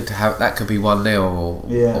 that could be 1-0 or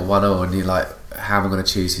 1-0, and you're like, how am I going to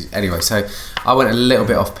choose? Anyway, so I went a little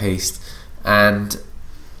bit off piece, and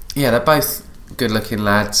yeah, they're both good looking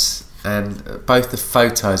lads. And both the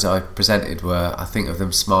photos I presented were, I think, of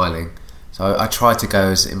them smiling. So I tried to go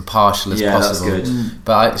as impartial as possible. That's good.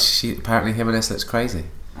 But apparently Jimenez looks crazy.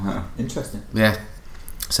 Interesting. Yeah.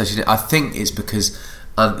 So I think it's because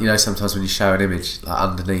sometimes when you show an image, like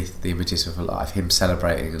underneath the images of him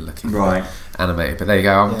celebrating and looking animated. But there you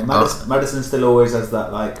go. Maddison still always has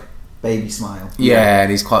that like baby smile. Yeah, and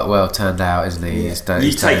he's quite well turned out, isn't he? Yeah.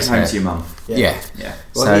 You take him home to your mum. Yeah.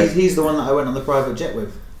 Well, so, he's the one that I went on the private jet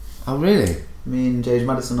with. Oh really? Me and James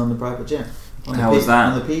Maddison on the private jet. How was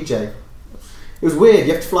that? On the PJ. It was weird.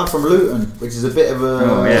 You have to fly from Luton, which is a bit of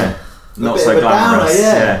a not so glamorous.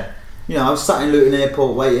 Yeah. You know, I was sat in Luton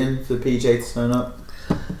Airport waiting for the PJ to turn up.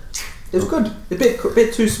 It was good. A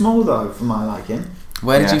bit too small though for my liking.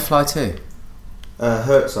 Where did you fly to?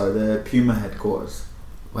 Herzog, the Puma headquarters.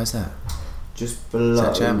 Where's that? Just below. Is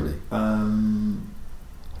that Germany? Not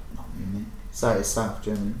really. It's South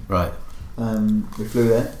Germany. Right. We flew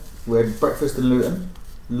there. We had breakfast in Luton,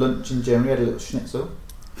 lunch in Germany. We had a little schnitzel.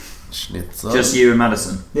 Just you and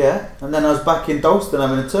Maddison. Yeah, and then I was back in Dalston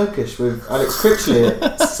having a Turkish with Alex Critchley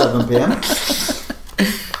at 7 p.m.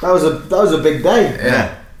 That was a big day.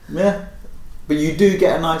 Yeah. But you do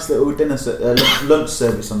get a nice little lunch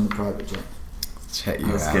service on the private jet. Check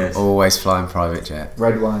you That's out. good. Always flying private jet.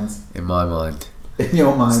 Red wines. In my mind. In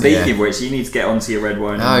your mind. Speaking of which, you need to get onto your red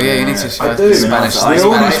wine. Oh yeah, you need to show I do. Spanish. I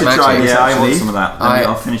all need to try. magic. Yeah, I want some of that.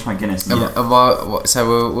 I'll finish my Guinness. So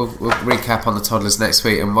we'll recap on the toddlers next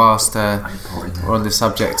week, and whilst we're on the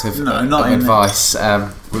subject of advice,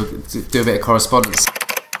 we'll do a bit of correspondence.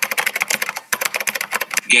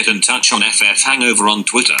 Get in touch on FF Hangover on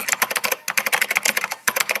Twitter.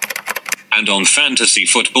 And on Fantasy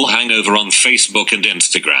Football Hangover on Facebook and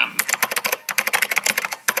Instagram.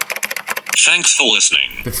 Thanks for listening.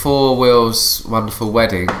 Before Will's wonderful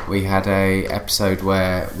wedding, we had a episode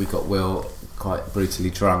where we got Will quite brutally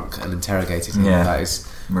drunk and interrogated him about his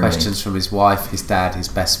questions from his wife, his dad, his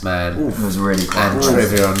best man. It was really cool. And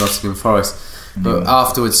trivia on Nottingham Forest. But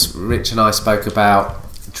afterwards, Rich and I spoke about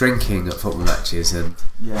drinking at football matches and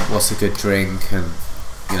what's a good drink, and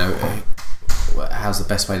how's the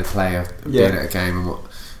best way to play being at a game. And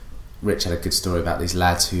Rich had a good story about these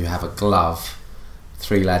lads who have a glove.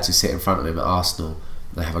 3 lads who sit in front of him at Arsenal.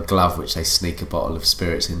 They have a glove which they sneak a bottle of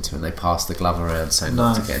spirits into, and they pass the glove around so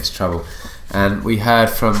not to get into trouble. And we heard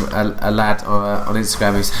from a lad on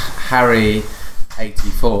Instagram who's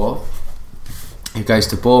Harry84, who goes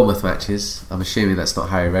to Bournemouth matches. I'm assuming that's not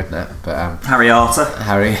Harry Redknapp, but Harry Arter.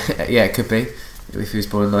 Harry, yeah, it could be if he was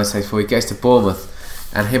born in 1984. He goes to Bournemouth,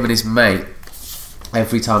 and him and his mate,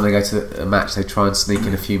 every time they go to a match, they try and sneak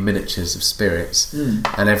in a few miniatures of spirits,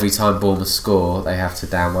 and every time Bournemouth score, they have to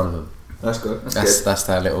down one of them. That's good. That's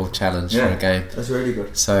their little challenge for a game. That's really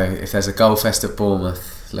good. So if there's a goal fest at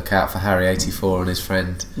Bournemouth, look out for Harry84 and his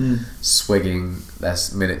friend swigging their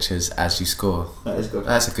miniatures as you score. That is good.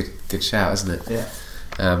 That's a good shout, isn't it? Yeah.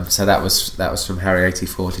 So that was from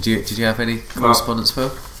Harry84. Did you have any correspondence, Phil?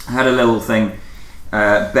 I had a little thing.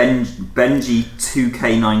 Benji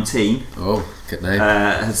 2K19. Oh, good name.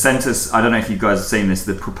 Has sent us. I don't know if you guys have seen this.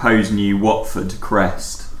 The proposed new Watford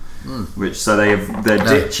crest, which they're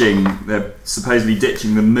supposedly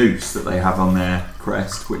ditching the moose that they have on their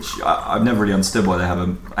crest, which I've never really understood why they have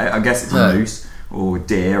I guess it's a moose or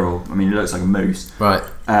deer, or it looks like a moose, right?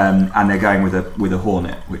 And they're going with a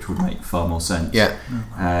hornet, which would make far more sense. Yeah.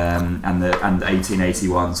 And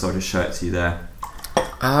 1881. So I'll just show it to you there.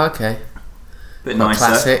 Oh, okay. Bit Quite nicer.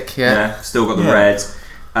 classic, yeah. Still got the red.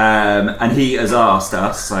 And he has asked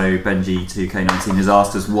us, so Benji 2K19 has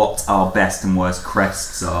asked us what our best and worst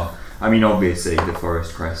crests are. Obviously the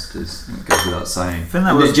Forest crest goes without saying.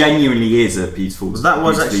 It genuinely is a beautiful. That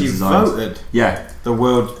was actually voted. Yeah, the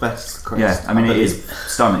world's best crest. Yeah, it is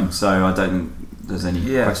stunning. So I don't. there's any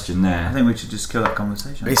Yeah. question there. I think we should just kill that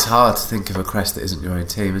conversation. It's hard to think of a crest that isn't your own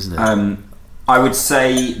team, isn't it? I would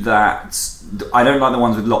say that I don't like the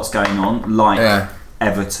ones with lots going on, like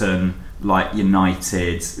Everton, like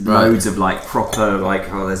United, loads of like proper like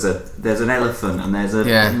there's an elephant and there's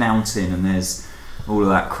a mountain and there's all of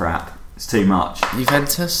that crap. It's too much.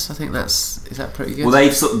 Juventus, I think is that pretty good? Well,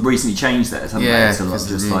 they've sort of recently changed theirs, haven't they? To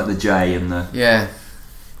just like the J and the yeah.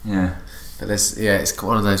 But it's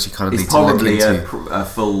one of those you kind of it's need to look into. It's probably a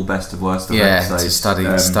full best of worst of episodes. To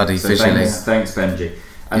study so visually. Thanks, Benji.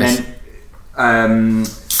 And then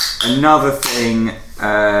another thing,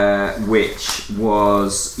 which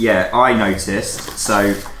was I noticed.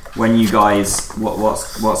 So when you guys,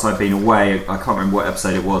 what's I've been away, I can't remember what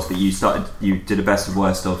episode it was, but you did a best of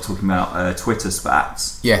worst of talking about Twitter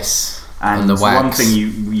spats. Yes. And the one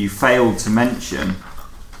thing you failed to mention.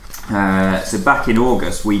 So back in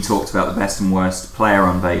August, we talked about the best and worst player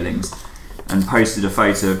unveilings, and posted a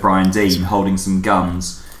photo of Brian Dean holding some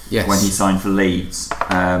guns when he signed for Leeds,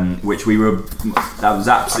 which there was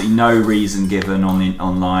absolutely no reason given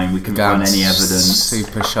online. We couldn't find any evidence.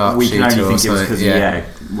 Super sharp. We can only think it was because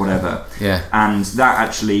whatever. Yeah. And that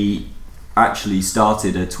actually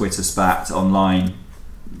started a Twitter spat online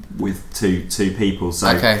with two people.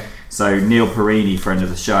 So Neil Perini, friend of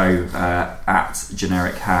the show, at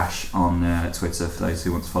generic hash on Twitter for those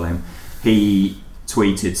who want to follow him, he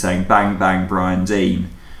tweeted saying "Bang bang Brian Dean."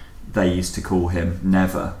 They used to call him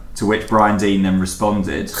Never. To which Brian Dean then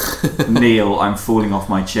responded, "Neil, I'm falling off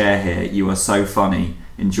my chair here. You are so funny.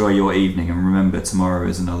 Enjoy your evening and remember tomorrow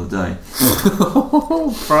is another day."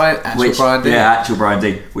 Brian Dean. Yeah, actual Brian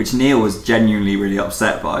Dean. Which Neil was genuinely really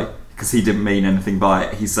upset by because he didn't mean anything by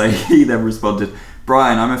it. He then responded,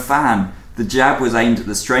 "Brian, I'm a fan. The jab was aimed at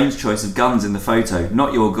the strange choice of guns in the photo,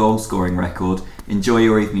 not your goal scoring record. Enjoy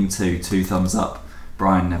your evening too. 2 thumbs up."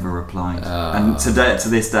 Brian never replied, and to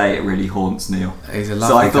this day it really haunts Neil. He's a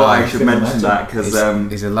lovely guy. So I thought I should mention that because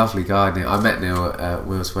he's a lovely guy. Neil. I met Neil at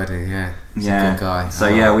Will's wedding. He's a good guy.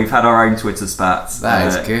 So we've had our own Twitter spats. That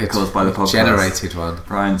is good. Caused by the podcast. Generated one.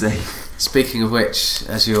 Brian D. Speaking of which,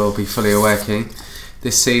 as you'll be fully aware, Keane,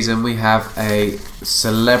 this season we have a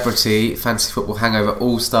celebrity fantasy football hangover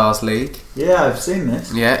All-Stars League. Yeah, I've seen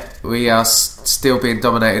this. Yeah, we are still being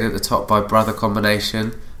dominated at the top by brother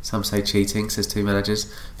combination. Some say cheating, says 2 managers.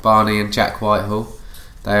 Barney and Jack Whitehall.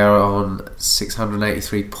 They are on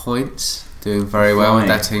 683 points, doing very well with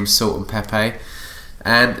their team Salt and Pepe.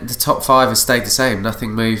 And the top 5 has stayed the same.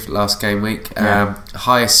 Nothing moved last game week.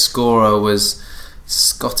 Highest scorer was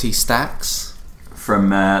Scotty Stacks from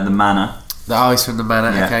the Manor. He's from the Manor.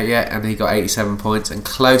 And he got 87 points. And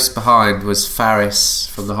close behind was Faris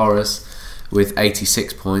from the Horrors with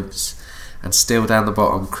 86 points. And still down the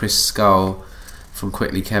bottom, Chris Skull from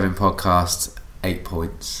Quickly Kevin podcast, 8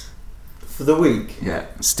 points for the week. Yeah,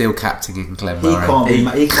 still captaining Glenn Murray.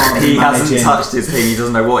 He hasn't touched his team. He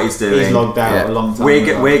doesn't know what he's doing. He's logged out a long time. We're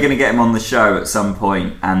going to get him on the show at some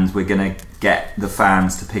point, and we're going to get the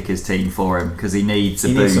fans to pick his team for him because he needs a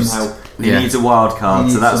boost. Needs some help. He needs a wild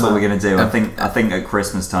card, so that's what we're going to do. I think at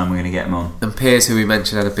Christmas time we're going to get him on. And Piers, who we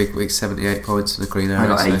mentioned, had a big week, 78 points and a green arrow. I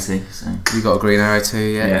got 80. So. You got a green arrow too,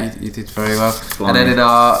 you did very well. And then in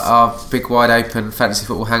our big wide open fantasy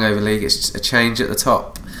football hangover league, it's a change at the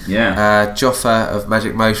top. Joffa of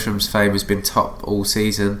Magic Mushrooms fame, has been top all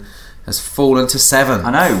season, has fallen to 7.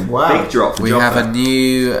 I know, big drop for We Joffa. have a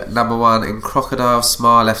new number 1 in Crocodile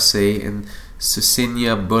Smile FC in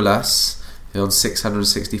Susinya Bulas, who on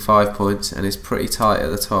 665 points and is pretty tight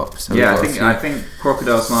at the top. So I think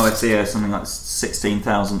Crocodile Smile FC are something like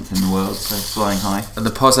 16,000th in the world, so flying high. And the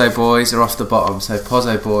Pozzo boys are off the bottom. So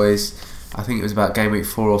Pozzo boys, I think it was about game week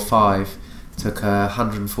 4 or 5, took a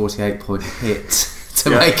 148 point hit to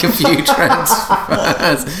make a few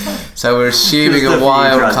transfers. So we're assuming a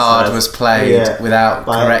wild card was played without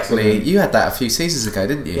correctly. You had that a few seasons ago,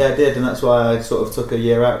 didn't you? Yeah, I did, and that's why I sort of took a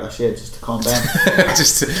year out last year just to calm down.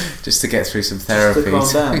 just to get through some therapy.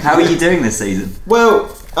 Just to calm down. How are you doing this season?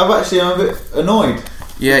 Well, I'm a bit annoyed.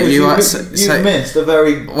 Yeah, you've missed a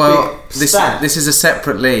very big stat. This is a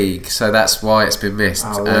separate league, so that's why it's been missed.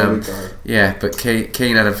 Oh, there we go. Yeah, but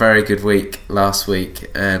Keane had a very good week last week,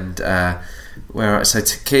 and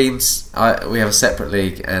to Keane's, we have a separate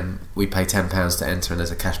league, and we pay £10 to enter, and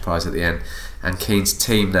there's a cash prize at the end. And Keane's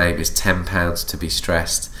team name is £10 to be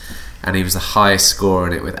stressed, and he was the highest scorer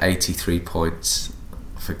in it with 83 points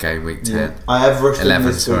for game week 10. Yeah. I have rushed in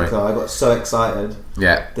this week. I got so excited.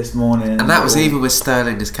 This morning, and that was even with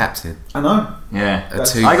Sterling as captain. I know. Yeah,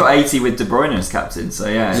 I got 80 with De Bruyne as captain. So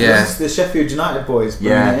yeah. The Sheffield United boys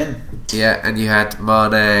bringing it in. Yeah, and you had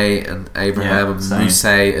Mane and Abraham and Muse,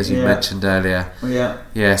 as you mentioned earlier.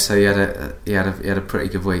 Yeah. So you had a pretty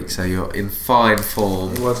good week. So you're in fine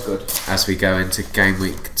form. It was good. As we go into game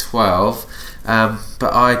week 12,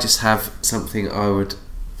 but I just have something I would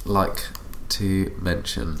like to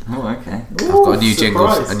mention. Oh, okay. I've got a new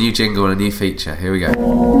surprise. jingle and a new feature. Here we go.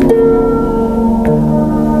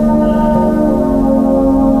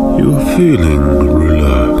 You're feeling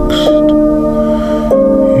relaxed.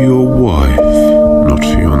 Your wife, not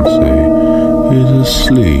fiancée, is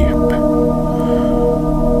asleep.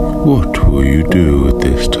 What will you do at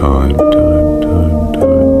this time?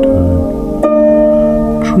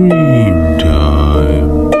 Dream time.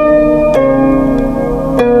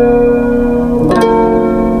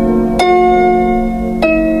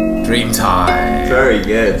 Dream time. Very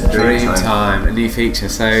good. Dream time. A new feature.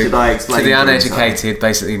 So Should I explain to the Dream uneducated,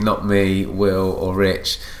 basically not me, Will or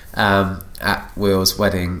Rich, at Will's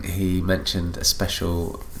wedding, he mentioned a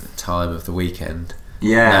special time of the weekend.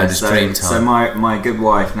 Yeah, known as dream time. So my good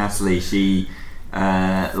wife Natalie, she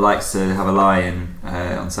likes to have a lie-in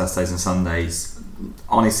on Saturdays and Sundays,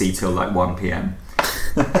 honestly till like 1 p.m.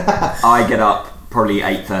 I get up probably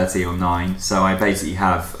 8:30 or 9, so I basically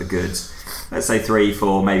have a good, let's say 3,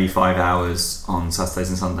 4, maybe 5 hours on Saturdays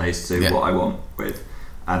and Sundays to do what I want with.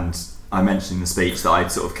 And I mentioned in the speech that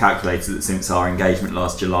I'd sort of calculated that since our engagement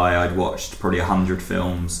last July, I'd watched probably 100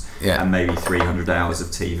 films and maybe 300 hours of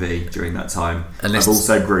TV during that time. And I've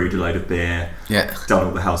also brewed a load of beer, done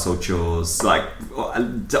all the household chores. Like,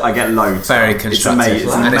 I get loads. Very constructive.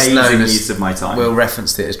 It's amazing use of my time. Will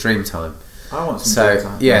referenced it as Dream Time. I want some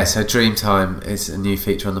Dream Time. So Dream Time is a new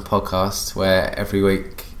feature on the podcast where every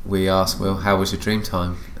week we ask Will, how was your dream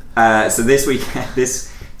time? So this week,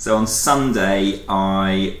 so on Sunday,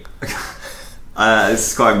 this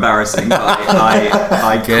is quite embarrassing, but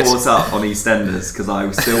I caught up on EastEnders because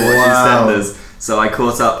I still watch EastEnders. So I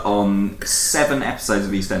caught up on 7 episodes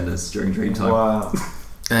of EastEnders during Dream Time. Wow.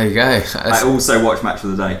 There you go. I also watched Match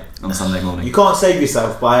of the Day on Sunday morning. You can't save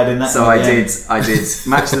yourself by adding that. So I did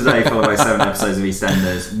Match of the Day followed by 7 episodes of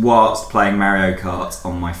EastEnders whilst playing Mario Kart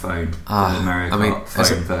on my phone. The Mario Kart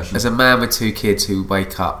phone version. As a man with 2 kids who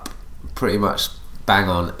wake up pretty much bang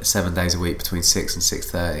on 7 days a week between 6 and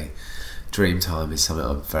 6:30, Dream Time is something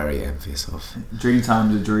I'm very envious of. Dream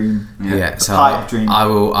Time's a dream. Yeah, so dream. I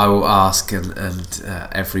will ask and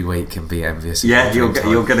every week and be envious. Yeah, you're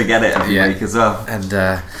going to get it every week as well. And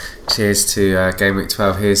cheers to Game Week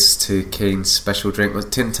 12. Here's to Keane's special drink. Was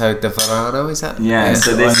Tinto de Verano? Is that? Yeah.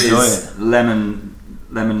 So this is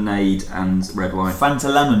lemonade and red wine. Fanta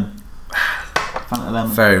lemon.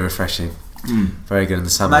 Very refreshing. Very good in the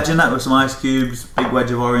summer. Imagine that with some ice cubes, big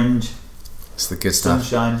wedge of orange. It's the good stuff.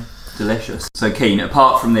 Sunshine. Delicious. So Keane,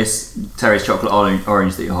 apart from this Terry's chocolate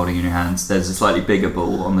orange that you're holding in your hands, there's a slightly bigger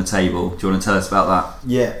ball on the table. Do you want to tell us about that?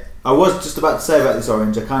 Yeah, I was just about to say about this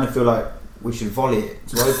orange. I kind of feel like we should volley it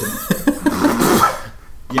to open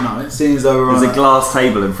it. You know, it seems though there's a glass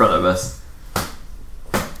table in front of us.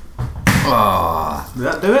 Oh, did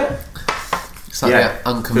that do it? It's like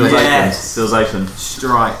uncommitted. Feels open.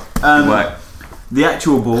 Strike. Work. The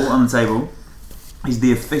actual ball on the table is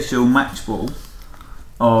the official match ball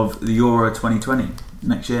of the Euro 2020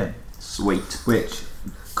 next year. Sweet. Which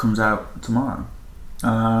comes out tomorrow.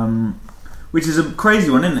 Which is a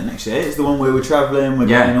crazy one, isn't it, next year? It's the one where we're travelling, we're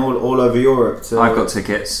going all over Europe. I've got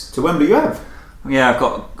tickets. To Wembley, you have? Yeah, I've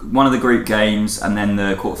got one of the group games and then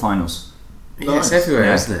the quarterfinals. Yeah, it's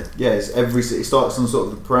everywhere, isn't it? Yeah, it's it starts on sort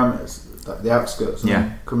of the parameters, like the outskirts, and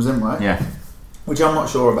then comes in, right? Yeah. Which I'm not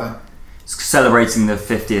sure about. It's celebrating the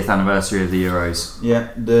 50th anniversary of the Euros.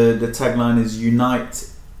 Yeah, the tagline is Unite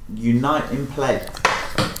in play.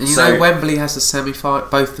 And you know Wembley has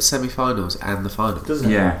both the semi-finals and the final,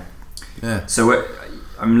 doesn't it? Yeah. So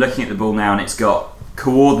I'm looking at the ball now, and it's got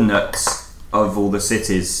coordinates of all the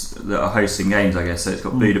cities that are hosting games, I guess. So it's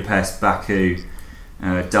got Budapest, Baku,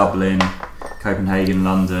 Dublin, Copenhagen,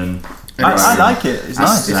 London. I like it. It's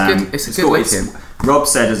nice. It's a good weekend. Rob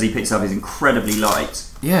said as he picks up, it's incredibly light.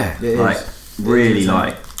 Yeah, it like is. really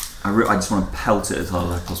light. I just want to pelt it as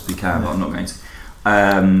hard as I possibly can, but I'm not going to.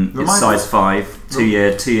 It's size 5, 2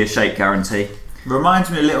 year shape guarantee.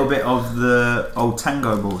 Reminds me a little bit of the old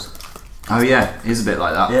Tango balls. Oh yeah, it is a bit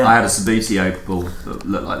like that. Yeah. I had a Sabutio ball that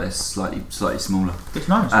looked like this, slightly smaller. It's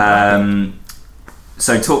nice.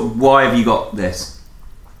 So why have you got this?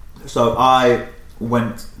 So I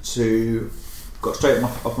got straight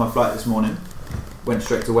off my flight this morning, went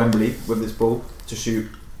straight to Wembley with this ball to shoot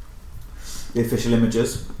the official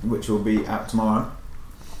images, which will be out tomorrow.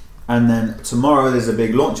 And then tomorrow there's a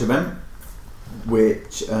big launch event,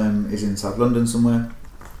 which is in South London somewhere,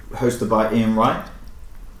 hosted by Ian Wright.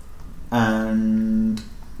 and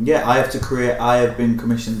I have been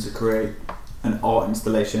commissioned to create an art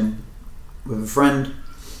installation with a friend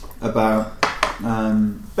about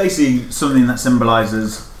basically something that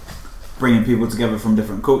symbolises bringing people together from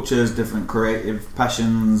different cultures, different creative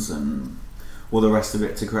passions, and all the rest of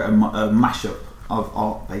it to create a mashup of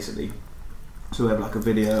art, basically. So we have like a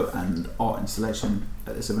video and art installation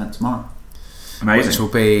at this event tomorrow. Amazing. Which will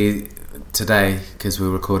be today, because we're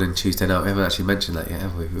recording Tuesday night. We haven't actually mentioned that yet,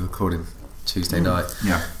 have we? We're recording Tuesday night,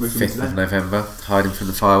 5th of November, hiding from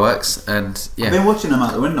the fireworks. And I've been watching them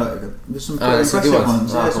out the window. There's some pretty impressive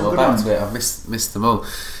ones. I've got back to it. I've missed them all.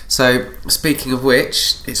 So speaking of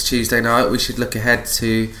which, it's Tuesday night. We should look ahead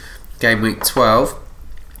to game week 12,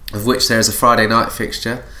 of which there is a Friday night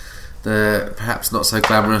fixture. The perhaps not so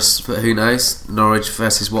glamorous, but who knows, Norwich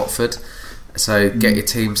versus Watford. So get your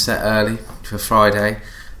team set early for Friday,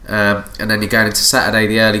 and then you're going into Saturday,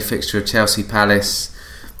 the early fixture of Chelsea Palace,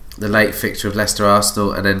 the late fixture of Leicester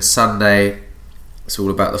Arsenal, and then Sunday it's all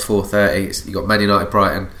about the 4:30. You've got Man United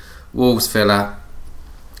Brighton, Wolves Villa.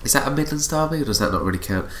 Is that a Midlands derby, or does that not really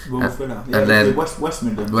count? Wolves Villa, and then West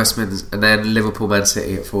Midlands. West Midlands, and then Liverpool Man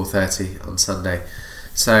City at 4:30 on Sunday.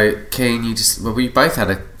 So Keane, we both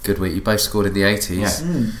had a good week. You both scored in the 80s.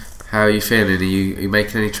 Yeah. How are you feeling? Are you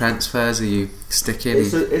making any transfers? Are you sticking?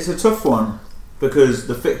 It's a tough one because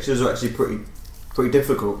the fixtures are actually pretty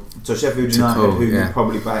difficult. So Sheffield United, who you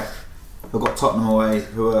probably back, have got Tottenham away,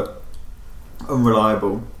 who are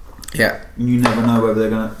unreliable. Yeah, and you never know whether they're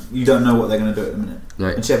gonna. You don't know what they're gonna do at the minute.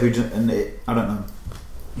 Right. And Sheffield, I don't know.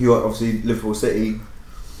 You got obviously Liverpool City,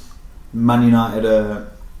 Man United are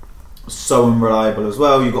so unreliable as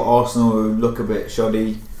well. You've got Arsenal who look a bit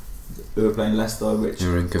shoddy, who are playing Leicester, which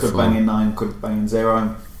could bang in 9, could bang in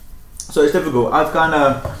 0. So it's difficult. I've kind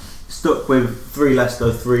of stuck with 3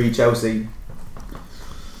 Leicester, 3 Chelsea,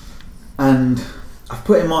 and I've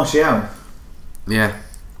put in Martial. Yeah,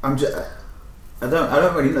 I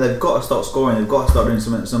don't really know. They've got to start scoring. They've got to start doing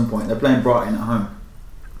something at some point. They're playing Brighton at home,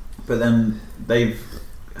 but then they've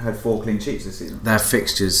had 4 clean sheets this season. Their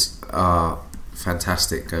fixtures are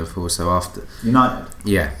fantastic going forward. So after United,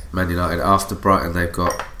 Man United. After Brighton, they've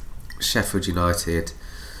got Sheffield United.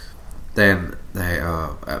 Then they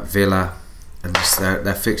are at Villa, and just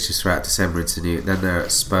their fixtures throughout December into New. Then they're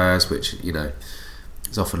at Spurs, which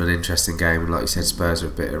is often an interesting game. And like you said, Spurs are a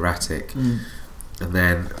bit erratic. And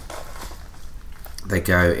then they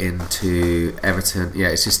go into Everton. Yeah,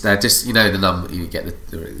 it's just the number you get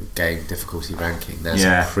the game difficulty ranking.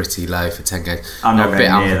 They're pretty low for 10 games. I'm not a bit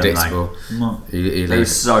unpredictable. They're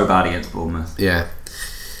so bad against Bournemouth. Yeah.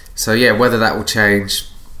 So whether that will change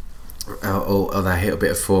or they hit a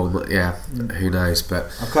bit of form, who knows?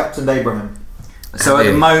 But I've captained Abraham. So at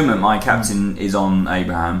the moment, my captain is on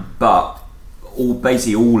Abraham, but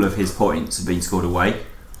basically all of his points have been scored away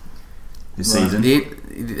this season.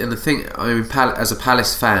 And the thing, as a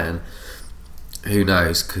Palace fan, who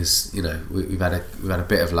knows? Because we've had a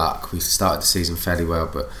bit of luck. We started the season fairly well,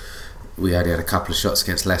 but we only had a couple of shots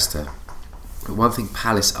against Leicester. But one thing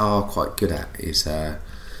Palace are quite good at is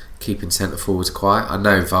keeping centre forwards quiet. I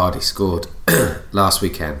know Vardy scored last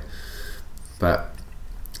weekend, but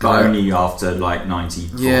only after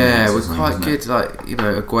 90. Yeah, we're quite good.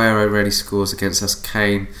 Aguero really scores against us.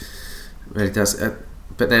 Keane really does.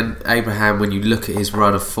 But then Abraham, when you look at his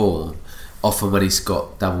run of form, often when he's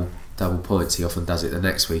got double points, he often does it the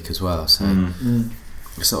next week as well. So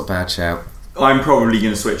it's not a bad shout. I'm probably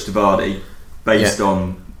going to switch to Vardy based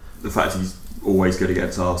on the fact he's always good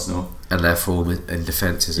against Arsenal, and their form in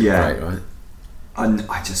defence isn't great, right? And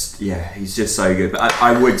he's just so good. But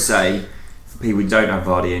I would say for people who don't have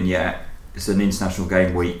Vardy in yet, it's an international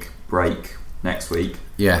game week break next week.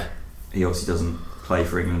 Yeah, he obviously doesn't play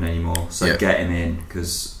for England anymore, so get him in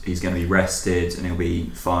because he's going to be rested and he'll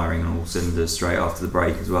be firing on all cylinders straight after the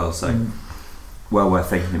break as well. So well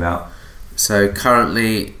worth thinking about. So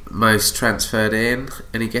currently most transferred in,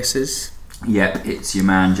 any guesses? Yeah, it's your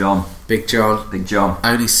man John. Big John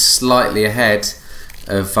only slightly ahead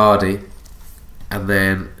of Vardy, and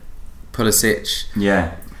then Pulisic,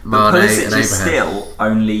 Mane Pulisic and Abraham. Is still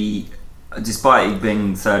only, despite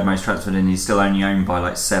being third most transferred in, he's still only owned by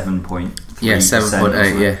 7.3%.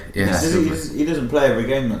 7.8. He doesn't play every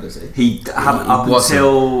game, does he? Up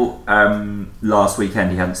until last weekend,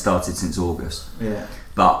 he hadn't started since August. Yeah.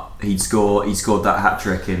 But he scored that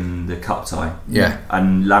hat-trick in the cup tie. Yeah.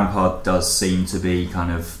 And Lampard does seem to be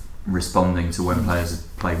kind of responding to when players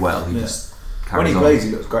play well. He just carries on. When he plays, he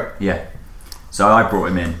looks great. Yeah. So I brought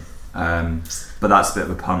him in. But that's a bit of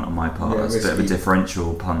a punt on my part. That's a bit of a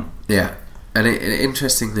differential punt. Yeah. And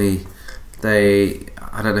interestingly, I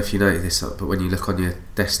don't know if you know this, but when you look on your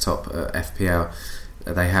desktop at FPL,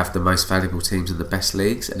 they have the most valuable teams in the best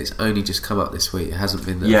leagues, and it's only just come up this week. It hasn't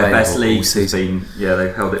been Yeah, available best all leagues has season. been. Yeah,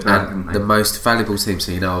 they've held it back. And haven't the they? most valuable team,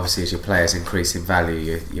 so obviously as your players increase in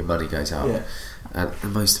value, your money goes up. Yeah. And the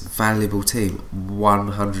most valuable team,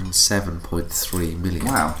 107.3 million.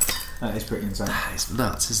 Wow. That is pretty insane. It's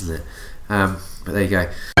nuts, isn't it? But there you go.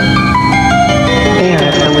 Bear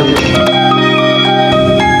of the week.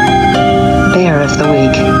 Bear of the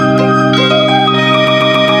week.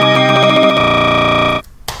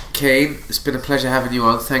 Keane, it's been a pleasure having you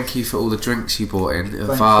on. Thank you for all the drinks you brought in, a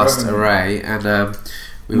Thanks vast for having me. array. And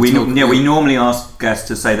We normally ask guests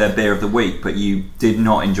to say their beer of the week, but you did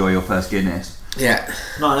not enjoy your first Guinness. Yeah.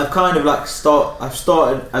 No, and I've kind of like I've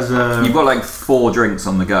started as a. You've got like 4 drinks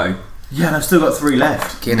on the go. Yeah, and I've still got 3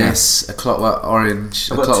 left. Guinness, a Clockwork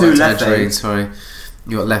Orange, I've a got Clockwork 2 Tangerine, Lefes. sorry.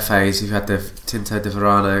 You got Lefes, you've had the Tinto de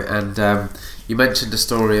Verano, and you mentioned a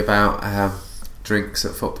story about drinks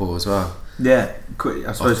at football as well. Yeah, quick.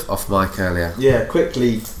 I suppose. Off mic earlier. Yeah,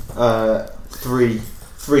 quickly. 3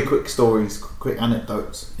 quick stories, quick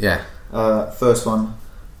anecdotes. Yeah. First one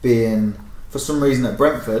being, for some reason at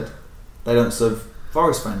Brentford, they don't serve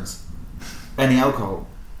Forest fans any alcohol.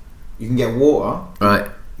 You can get water, Right.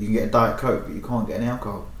 you can get a Diet Coke, but you can't get any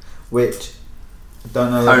alcohol. Which, I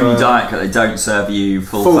don't know. Only Diet Coke, they don't serve you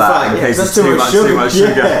full Full fat fat, in yeah, case that's it's too much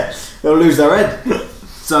sugar. Yeah, they'll lose their head.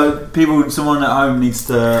 So someone at home needs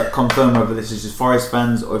to confirm whether this is just Forest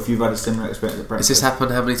fans or if you've had a similar experience at Brentford. Has this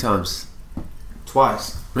happened how many times?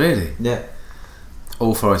 Twice. Really? Yeah.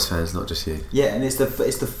 All Forest fans, not just you. Yeah, and it's the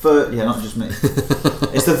first. Yeah, not just me.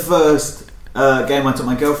 It's the first game I took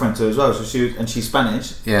my girlfriend to as well. So she's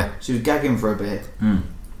Spanish. Yeah. She was gagging for a beer. Mm.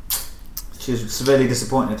 She was severely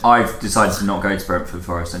disappointed. I've decided to not go to Brentford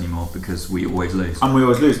Forest anymore because we always lose. And we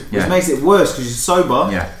always lose, Yeah. which makes it worse because you're sober.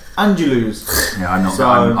 Yeah. And you lose. Yeah, I'm not. So-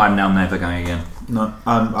 I'm now never going again. No,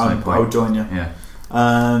 No point. I'll join you. Yeah.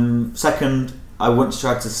 Second, I once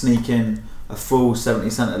tried to sneak in a full 70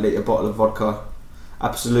 centilitre bottle of vodka,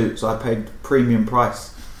 Absolute. So I paid premium price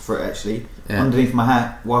for it actually, Yeah. underneath my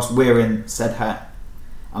hat whilst wearing said hat,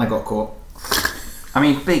 and I got caught. I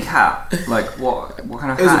mean, big hat. Like what? What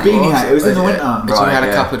kind of It was a hat? beanie hat. It was in the Yeah. winter. But you Right, had a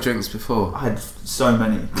yeah. couple of drinks before. I had so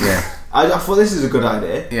many. Yeah. I thought this is a good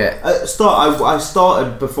idea. Yeah. I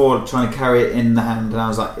started before trying to carry it in the hand, and I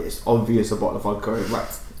was like, it's obvious a bottle of vodka is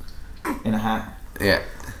wrapped in a hat. Yeah.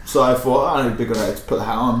 So I thought, it'd be a good idea to put the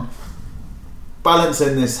hat on,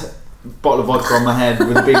 balancing this bottle of vodka on my head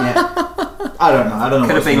with a beanie hat. I don't know.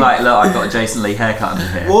 Could have been like, look, I've got a Jason Lee haircut under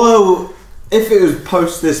here. Well, if it was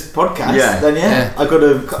post this podcast, Yeah. then Yeah. I could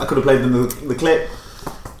have played them the clip.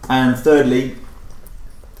 And thirdly,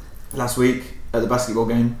 last week at the basketball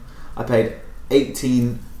game, I paid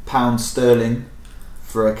 £18 sterling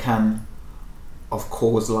for a can of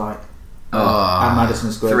Coors Light at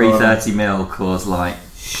Madison Square Garden. 330ml Coors Light.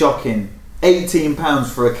 Shocking. £18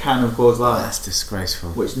 for a can of Coors Light, That's disgraceful.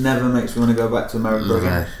 which never makes me want to go back to America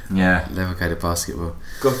again. Yeah. Never go to basketball.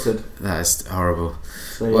 Gutted. That is horrible.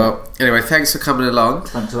 So, yeah. Well, anyway, thanks for coming along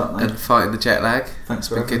Thanks a lot, mate. and fighting the jet lag. Thanks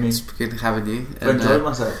for It's having me. been good having you. I enjoyed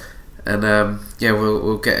myself. And yeah,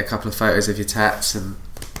 we'll get a couple of photos of your tats, and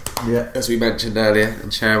Yeah. as we mentioned earlier,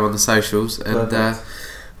 and share them on the socials. And Perfect.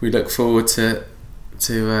 we look forward to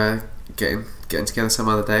getting together some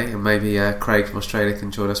other day, and maybe Craig from Australia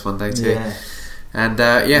can join us one day too. Yeah. And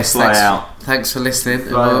yes, Fly out. thanks for listening. And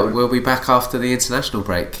Fly out. we'll be back after the international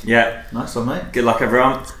break. Yeah. Nice one, mate. Good luck,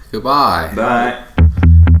 everyone. Goodbye. Bye.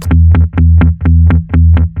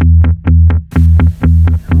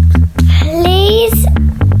 Please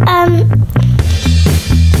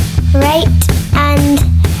rate and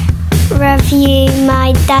review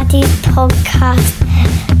my daddy's podcast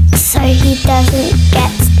so he doesn't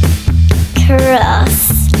get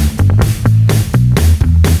cross.